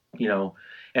school, and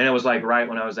it was right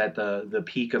when I was at the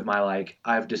peak of my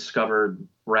I've discovered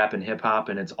rap and hip hop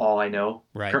and it's all I know.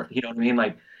 Right. You know what I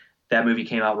mean? That movie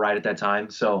came out right at that time.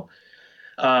 So,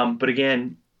 but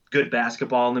again, good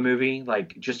basketball in the movie,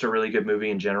 just a really good movie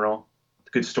in general.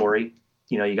 Good story.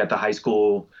 You got the high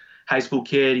school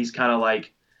kid. He's kind of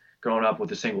growing up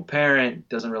with a single parent,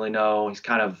 doesn't really know. He's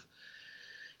kind of,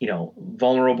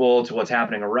 vulnerable to what's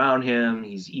happening around him.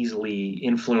 He's easily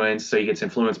influenced. So he gets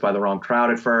influenced by the wrong crowd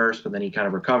at first, but then he kind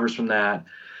of recovers from that.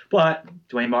 But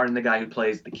Dwayne Martin, the guy who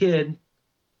plays the kid,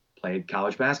 played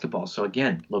college basketball. So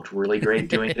again, looked really great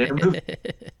doing it in a movie.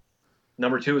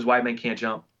 Number 2 is White Men Can't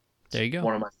Jump. There you go.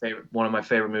 One of my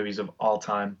favorite movies of all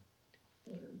time.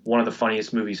 One of the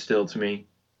funniest movies still to me.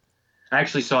 I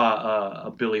actually saw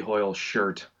a Billy Hoyle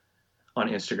shirt on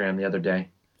Instagram the other day.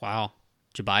 Wow.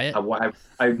 Did you buy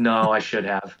it? No, I should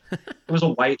have. It was a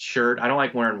white shirt. I don't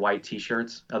like wearing white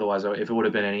T-shirts. Otherwise, if it would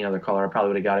have been any other color, I probably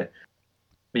would have got it.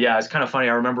 But yeah, it's kind of funny.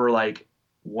 I remember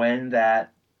when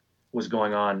that was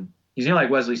going on.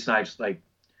 Wesley Snipes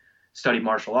studied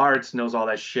martial arts, knows all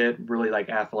that shit, really like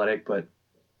athletic. But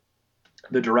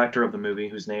the director of the movie,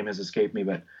 whose name has escaped me,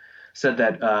 but said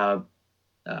that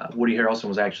Woody Harrelson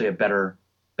was actually a better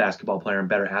basketball player and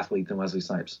better athlete than Wesley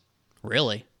Snipes.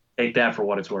 Really? Take that for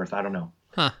what it's worth. I don't know.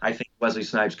 Huh. I think Wesley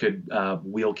Snipes could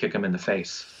wheel kick him in the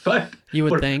face. But you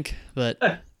would think, but.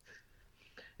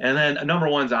 And then number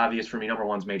one's obvious for me. Number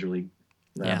one's Major League.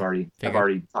 Yeah, I've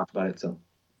already talked about it. So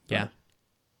yeah,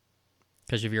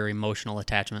 because of your emotional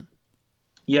attachment.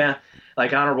 Yeah,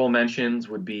 like honorable mentions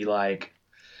would be like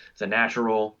The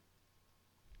Natural,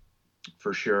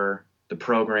 for sure. The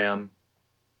Program,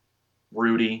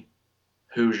 Rudy,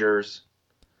 Hoosiers.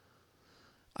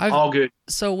 All good.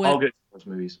 So all good sports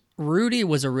movies. Rudy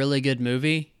was a really good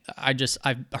movie.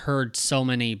 I've heard so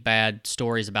many bad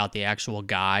stories about the actual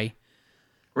guy.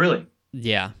 Really?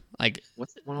 Yeah. Like,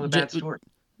 what's one of the bad stories?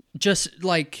 Just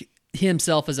like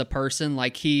himself as a person,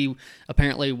 like he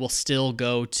apparently will still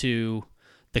go to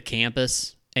the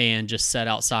campus and just sit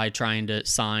outside trying to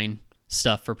sign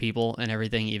stuff for people and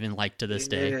everything, even like to this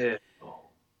day.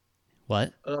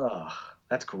 What? Ugh,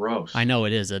 that's gross. I know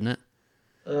it is, isn't it?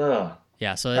 Ugh.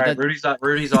 Yeah. So all right, Rudy's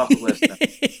off the list now.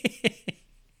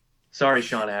 Sorry,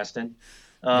 Sean Astin.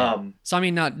 Yeah. So I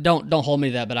mean, don't hold me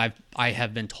to that, but I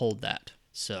have been told that.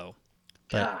 So,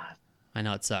 but God. I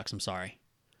know it sucks. I'm sorry.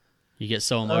 You get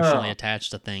so emotionally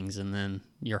attached to things, and then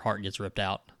your heart gets ripped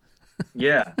out.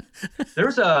 Yeah.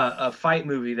 There's a fight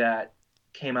movie that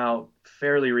came out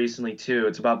fairly recently, too.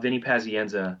 It's about Vinny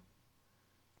Pazienza.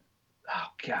 Oh,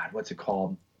 God, what's it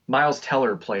called? Miles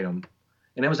Teller played him,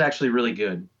 and it was actually really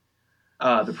good.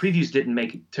 The previews didn't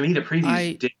make it. To me, the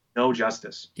previews did no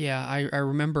justice. Yeah, I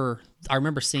remember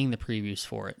seeing the previews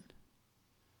for it.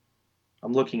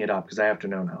 I'm looking it up because I have to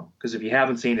know now. Because if you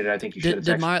haven't seen it, I think you should.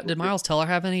 Did Miles Teller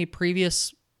have any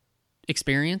previous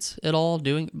experience at all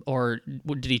doing, or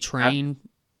did he train?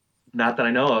 Not that I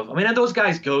know of. I mean, those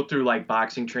guys go through like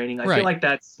boxing training. I feel like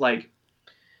that's like,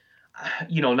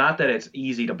 not that it's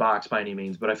easy to box by any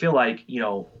means, but I feel like,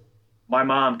 my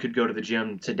mom could go to the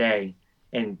gym today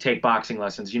and take boxing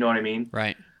lessons. You know what I mean?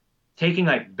 Right. Taking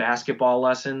like basketball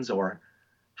lessons or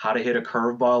how to hit a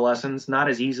curveball lessons, not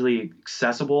as easily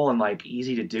accessible and like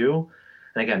easy to do.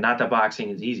 And again, not that boxing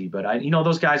is easy, but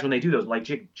those guys, when they do those, like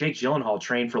Jake Gyllenhaal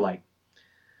trained for like,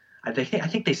 I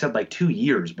think they said like 2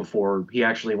 years before he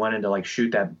actually went into like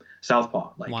shoot that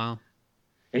southpaw. Like, wow.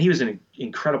 And he was in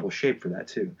incredible shape for that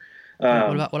too.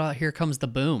 What about Here Comes the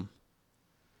Boom?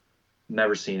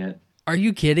 Never seen it. Are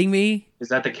you kidding me? Is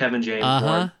that the Kevin James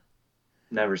one?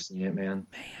 Never seen it, man.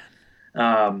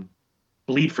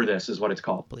 Bleed for This is what it's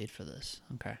called. Bleed for This.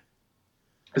 Okay.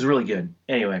 It's really good.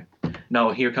 Anyway,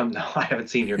 I haven't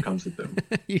seen Here Comes the Boom.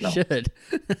 You should.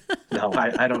 No,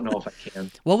 I don't know if I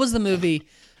can. What was the movie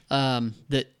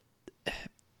that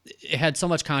it had so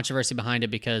much controversy behind it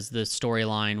because the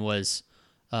storyline was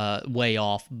way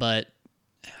off, but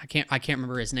I can't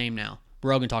remember his name now.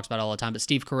 Rogan talks about it all the time, but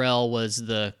Steve Carell was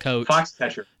the coach.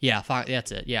 Foxcatcher. Yeah,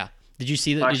 that's it. Yeah. Did you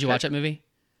see that? Did you watch that movie?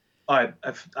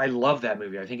 I love that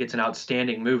movie. I think it's an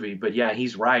outstanding movie. But yeah,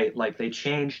 he's right. Like they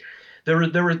changed. There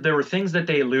were things that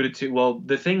they alluded to. Well,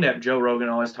 the thing that Joe Rogan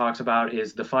always talks about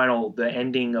is the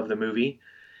ending of the movie.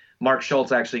 Mark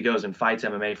Schultz actually goes and fights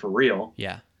MMA for real.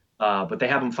 Yeah. But they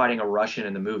have him fighting a Russian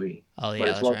in the movie. Oh yeah. But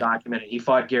it's well documented. He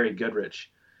fought Gary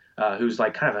Goodrich, who's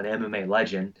like kind of an MMA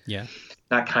legend. Yeah.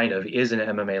 Not kind of, is an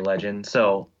MMA legend.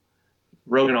 So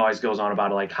Rogan always goes on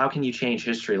about it, like, how can you change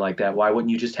history like that? Why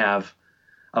wouldn't you just have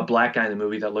a black guy in the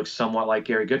movie that looks somewhat like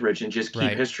Gary Goodrich and just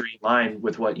keep history in line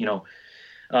with what,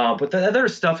 but the other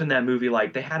stuff in that movie,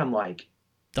 like they had him like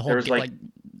the whole like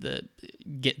the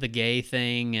gay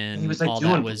thing, and he was like all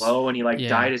doing that blow, and he like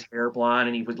dyed his hair blonde,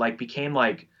 and he was like became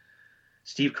like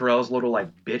Steve Carell's little like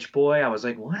bitch boy. I was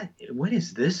like, what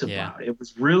is this about? It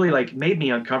was really like made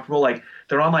me uncomfortable. Like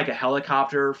they're on like a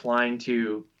helicopter flying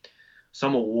to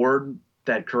some award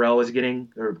that Carell was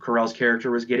getting, or Carell's character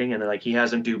was getting, and then like he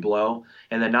has him do blow,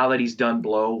 and then now that he's done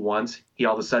blow once, he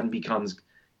all of a sudden becomes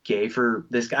gay for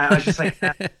this guy. I was just like,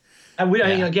 I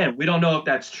mean, again, we don't know if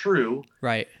that's true,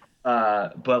 right?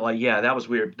 But like, yeah, that was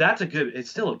weird.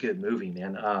 It's still a good movie,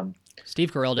 man.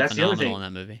 Steve Carell did phenomenal in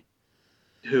that movie.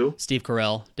 Who? Steve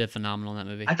Carell did phenomenal in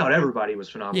that movie. I thought everybody was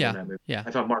phenomenal in that movie. Yeah.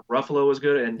 I thought Mark Ruffalo was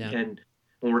good, and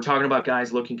when we're talking about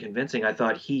guys looking convincing, I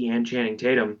thought he and Channing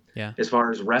Tatum, as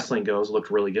far as wresling goes, looked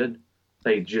really good.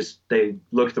 They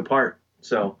looked the part.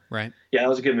 So right. Yeah, that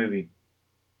was a good movie.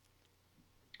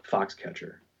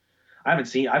 Foxcatcher.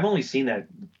 I've only seen that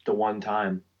the one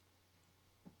time.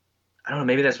 I don't know.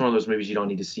 Maybe that's one of those movies you don't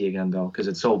need to see again though, because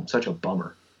it's such a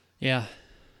bummer. Yeah.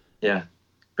 Yeah.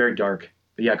 Very dark.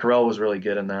 But yeah, Carell was really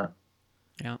good in that.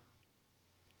 Yeah.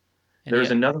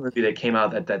 There's another movie that came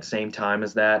out at that same time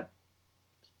as that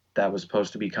was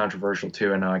supposed to be controversial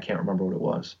too, and now I can't remember what it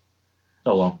was.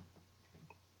 Oh well.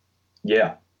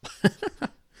 Yeah.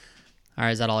 All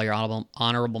right, is that all your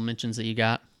honorable mentions that you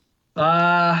got? There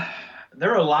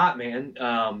are a lot, man.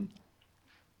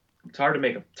 It's hard to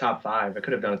make a top 5. I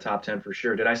could have done a top 10 for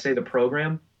sure. Did I say The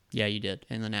Program? Yeah, you did.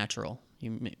 And The Natural.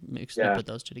 You Yeah. put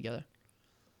those two together.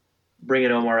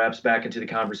 Bringing Omar Epps back into the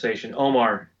conversation.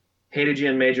 Omar, hated you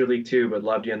in Major League 2, but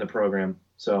loved you in The Program.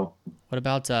 So. What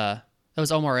about that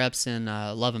was Omar Epps in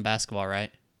Love and Basketball,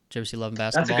 right? Did you ever see Love and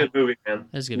Basketball? That's a good movie, man.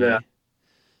 That's a good movie.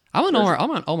 I'm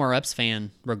an Omar Epps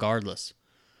fan regardless.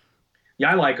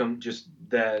 Yeah, I like him. Just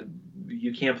that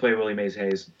you can't play Willie Mays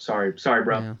Hayes. Sorry,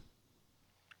 bro. Yeah.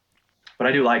 But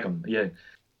I do like him. Yeah,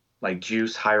 like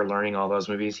Juice, Higher Learning, all those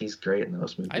movies. He's great in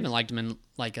those movies. I even liked him in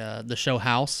like the show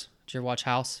House. Did you ever watch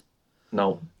House?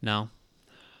 No.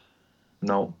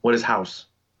 What is House?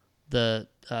 The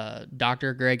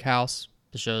Dr. Greg House.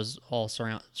 The show's all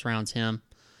surrounds him.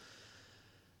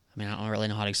 I mean, I don't really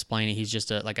know how to explain it. He's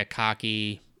just a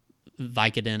cocky,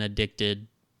 Vicodin addicted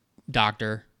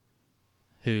doctor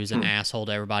who's an asshole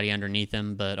to everybody underneath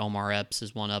him. But Omar Epps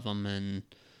is one of them, and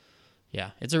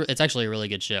yeah, it's actually a really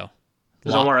good show.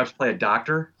 Does Omar Epps play a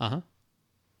doctor?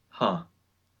 Huh.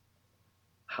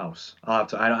 House. I'll have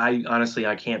to. I honestly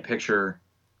I can't picture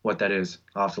what that is.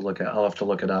 I'll have to look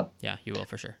it up. Yeah, you will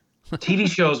for sure. TV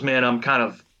shows, man.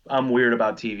 I'm weird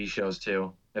about TV shows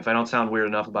too. If I don't sound weird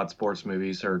enough about sports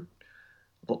movies or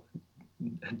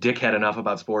dickhead enough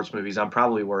about sports movies, I'm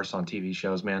probably worse on TV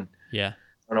shows, man. Yeah.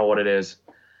 I don't know what it is.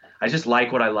 I just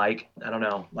like what I like. I don't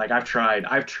know. Like I've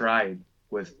tried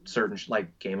with certain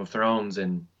like Game of Thrones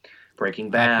and Breaking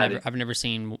Bad. I've never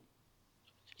seen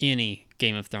any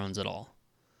Game of Thrones at all.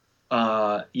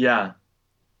 Yeah.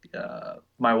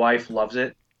 My wife loves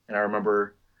it, and I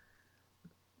remember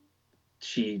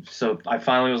so I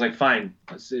finally was like, fine,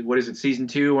 what is it, season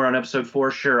 2? We're on episode 4.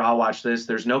 Sure, I'll watch this.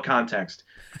 There's no context.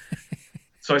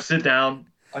 So I sit down.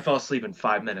 I fell asleep in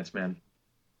 5 minutes, man.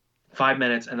 5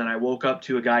 minutes, and then I woke up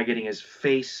to a guy getting his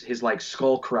like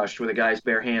skull crushed with a guy's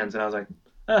bare hands, and I was like,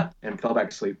 and fell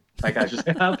back to sleep. Like I was just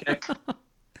okay.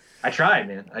 I tried,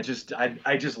 man. I just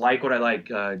like what I like.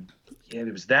 Yeah,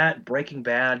 it was that Breaking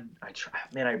Bad. I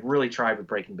really tried with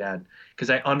Breaking Bad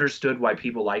because I understood why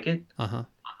people like it.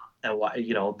 And why,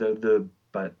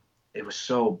 but it was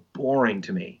so boring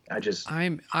to me.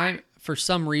 I'm for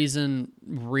some reason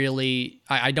really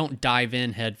I don't dive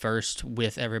in head first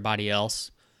with everybody else.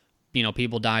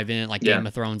 People dive in like Game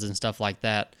of Thrones and stuff like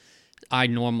that. I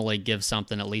normally give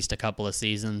something at least a couple of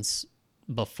seasons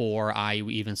before I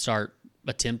even start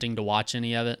attempting to watch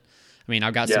any of it. I mean,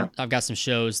 I've got some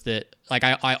shows that like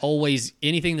I always,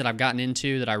 anything that I've gotten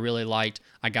into that I really liked,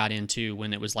 I got into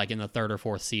when it was like in the 3rd or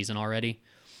 4th season already.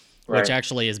 Right. Which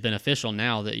actually is beneficial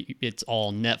now that it's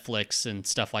all Netflix and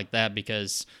stuff like that,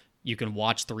 because you can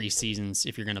watch 3 seasons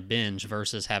if you're going to binge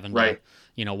versus having to,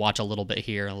 watch a little bit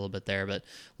here and a little bit there. But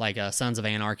like Sons of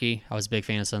Anarchy, I was a big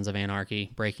fan of Sons of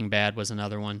Anarchy. Breaking Bad was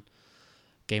another one.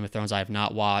 Game of Thrones I have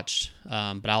not watched,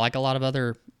 but I like a lot of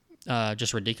other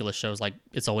just ridiculous shows like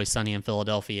It's Always Sunny in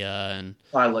Philadelphia and.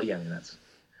 That's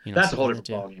a whole different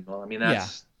ballgame. I mean,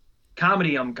 that's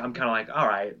comedy. I'm kind of like, all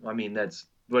right. I mean, that's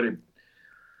what it.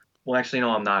 Well, actually, no,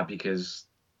 I'm not, because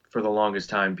for the longest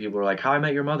time, people were like, How I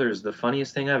Met Your Mother is the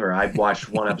funniest thing ever. I watched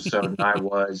one episode and I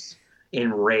was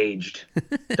enraged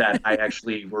that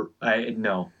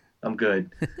no, I'm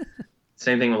good.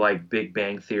 Same thing with like Big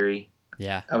Bang Theory.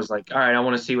 Yeah. I was like, all right, I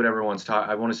want to see what everyone's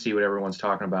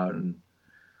talking about. And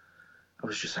I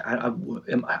was just like,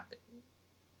 am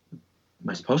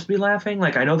I supposed to be laughing?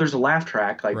 Like, I know there's a laugh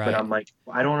track, like, but I'm like,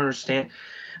 I don't understand.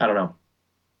 I don't know.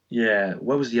 Yeah.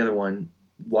 What was the other one?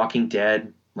 Walking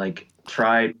Dead, like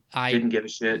didn't give a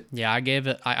shit. Yeah,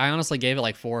 I honestly gave it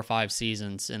like 4 or 5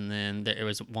 seasons, and then there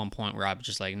was one point where I was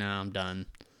just like, no, I'm done.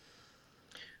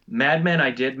 Mad Men, I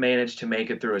did manage to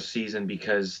make it through a season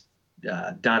because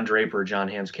Don Draper, John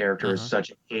Hamm's character, is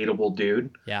such a hateable dude.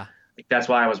 Yeah. Like, that's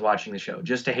why I was watching the show,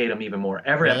 just to hate him even more.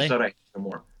 Every episode I hate him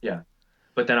more. Yeah.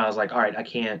 But then I was like, all right, I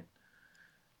can't.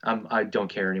 I don't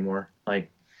care anymore.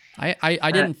 Like,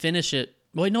 I didn't finish it.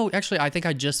 Well, no, actually, I think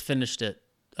I just finished it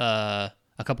a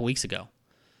couple weeks ago.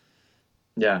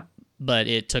 Yeah. But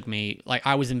it took me like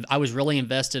I was really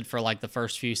invested for like the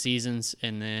first few seasons,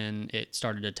 and then it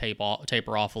started to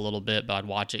taper off a little bit. But I'd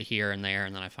watch it here and there,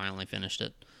 and then I finally finished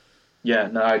it. Yeah,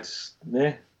 no, it's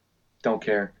don't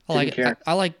care.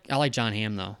 I like John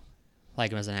Hamm though. I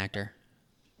like him as an actor.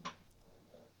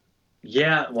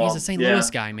 Yeah, well, he's a St. Louis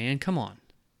guy, man. Come on.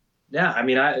 Yeah, I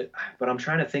mean, but I'm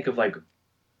trying to think of like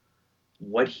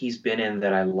what he's been in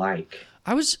that I like.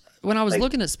 when I was Like,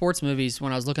 looking at sports movies,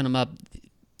 when I was looking them up,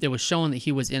 it was showing that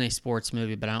he was in a sports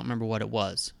movie, but I don't remember what it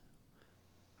was.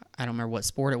 I don't remember what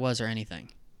sport it was or anything.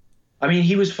 I mean,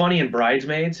 he was funny in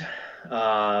Bridesmaids.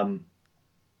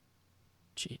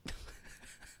 Gee.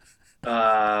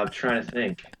 Trying to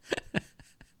think.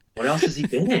 What else has he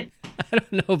been in? I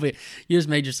don't know, but you just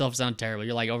made yourself sound terrible.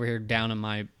 You're like over here down in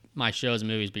my shows and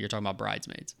movies, but you're talking about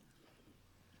Bridesmaids.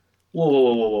 Whoa, whoa,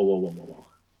 whoa, whoa, whoa, whoa, whoa, whoa.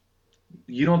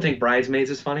 You don't think Bridesmaids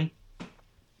is funny?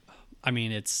 I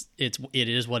mean, it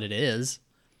is what it is.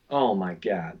 Oh my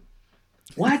God.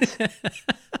 What?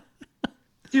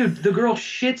 Dude, the girl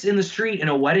shits in the street in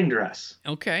a wedding dress.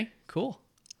 Okay, cool.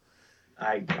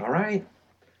 All right.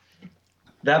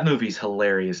 That movie's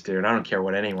hilarious, dude. I don't care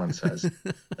what anyone says.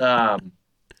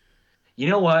 You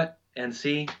know what? And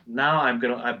see, now I'm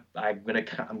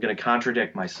gonna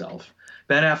contradict myself.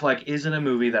 Ben Affleck is in a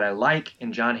movie that I like,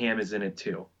 and John Hamm is in it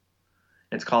too.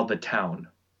 It's called The Town.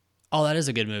 Oh, that is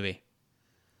a good movie.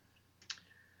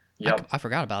 Yep. I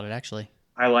forgot about it, actually.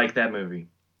 I like that movie.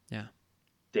 Yeah.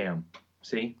 Damn.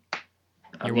 See?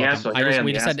 You're the welcome. asshole. Here I am,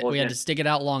 We the just had asshole we had again. to stick it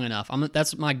out long enough.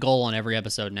 That's my goal on every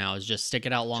episode now, is just stick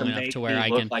it out long enough make to where me I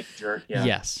look can. like a jerk. Yeah.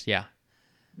 Yes. Yeah.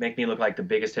 Make me look like the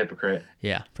biggest hypocrite.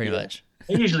 Yeah. Pretty much.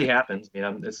 It usually happens. You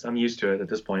know, I'm used to it at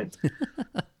this point. So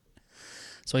what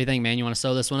do you think, man? You want to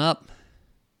sew this one up?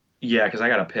 Yeah, because I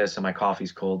got to piss and my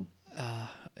coffee's cold.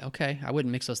 Okay. I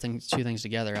wouldn't mix those two things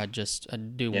together. I'd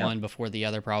do one before the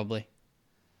other, probably.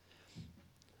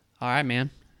 All right,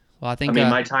 man. Well, I think. I mean,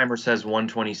 my timer says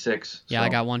 1:26. Yeah, so. I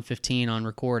got 1:15 on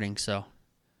recording, so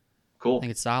Cool. I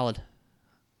think it's solid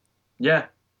Yeah.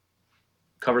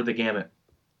 Covered the gamut.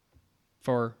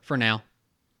 for now.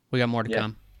 We got more to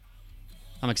come.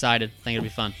 I'm excited. I think it'll be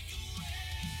fun.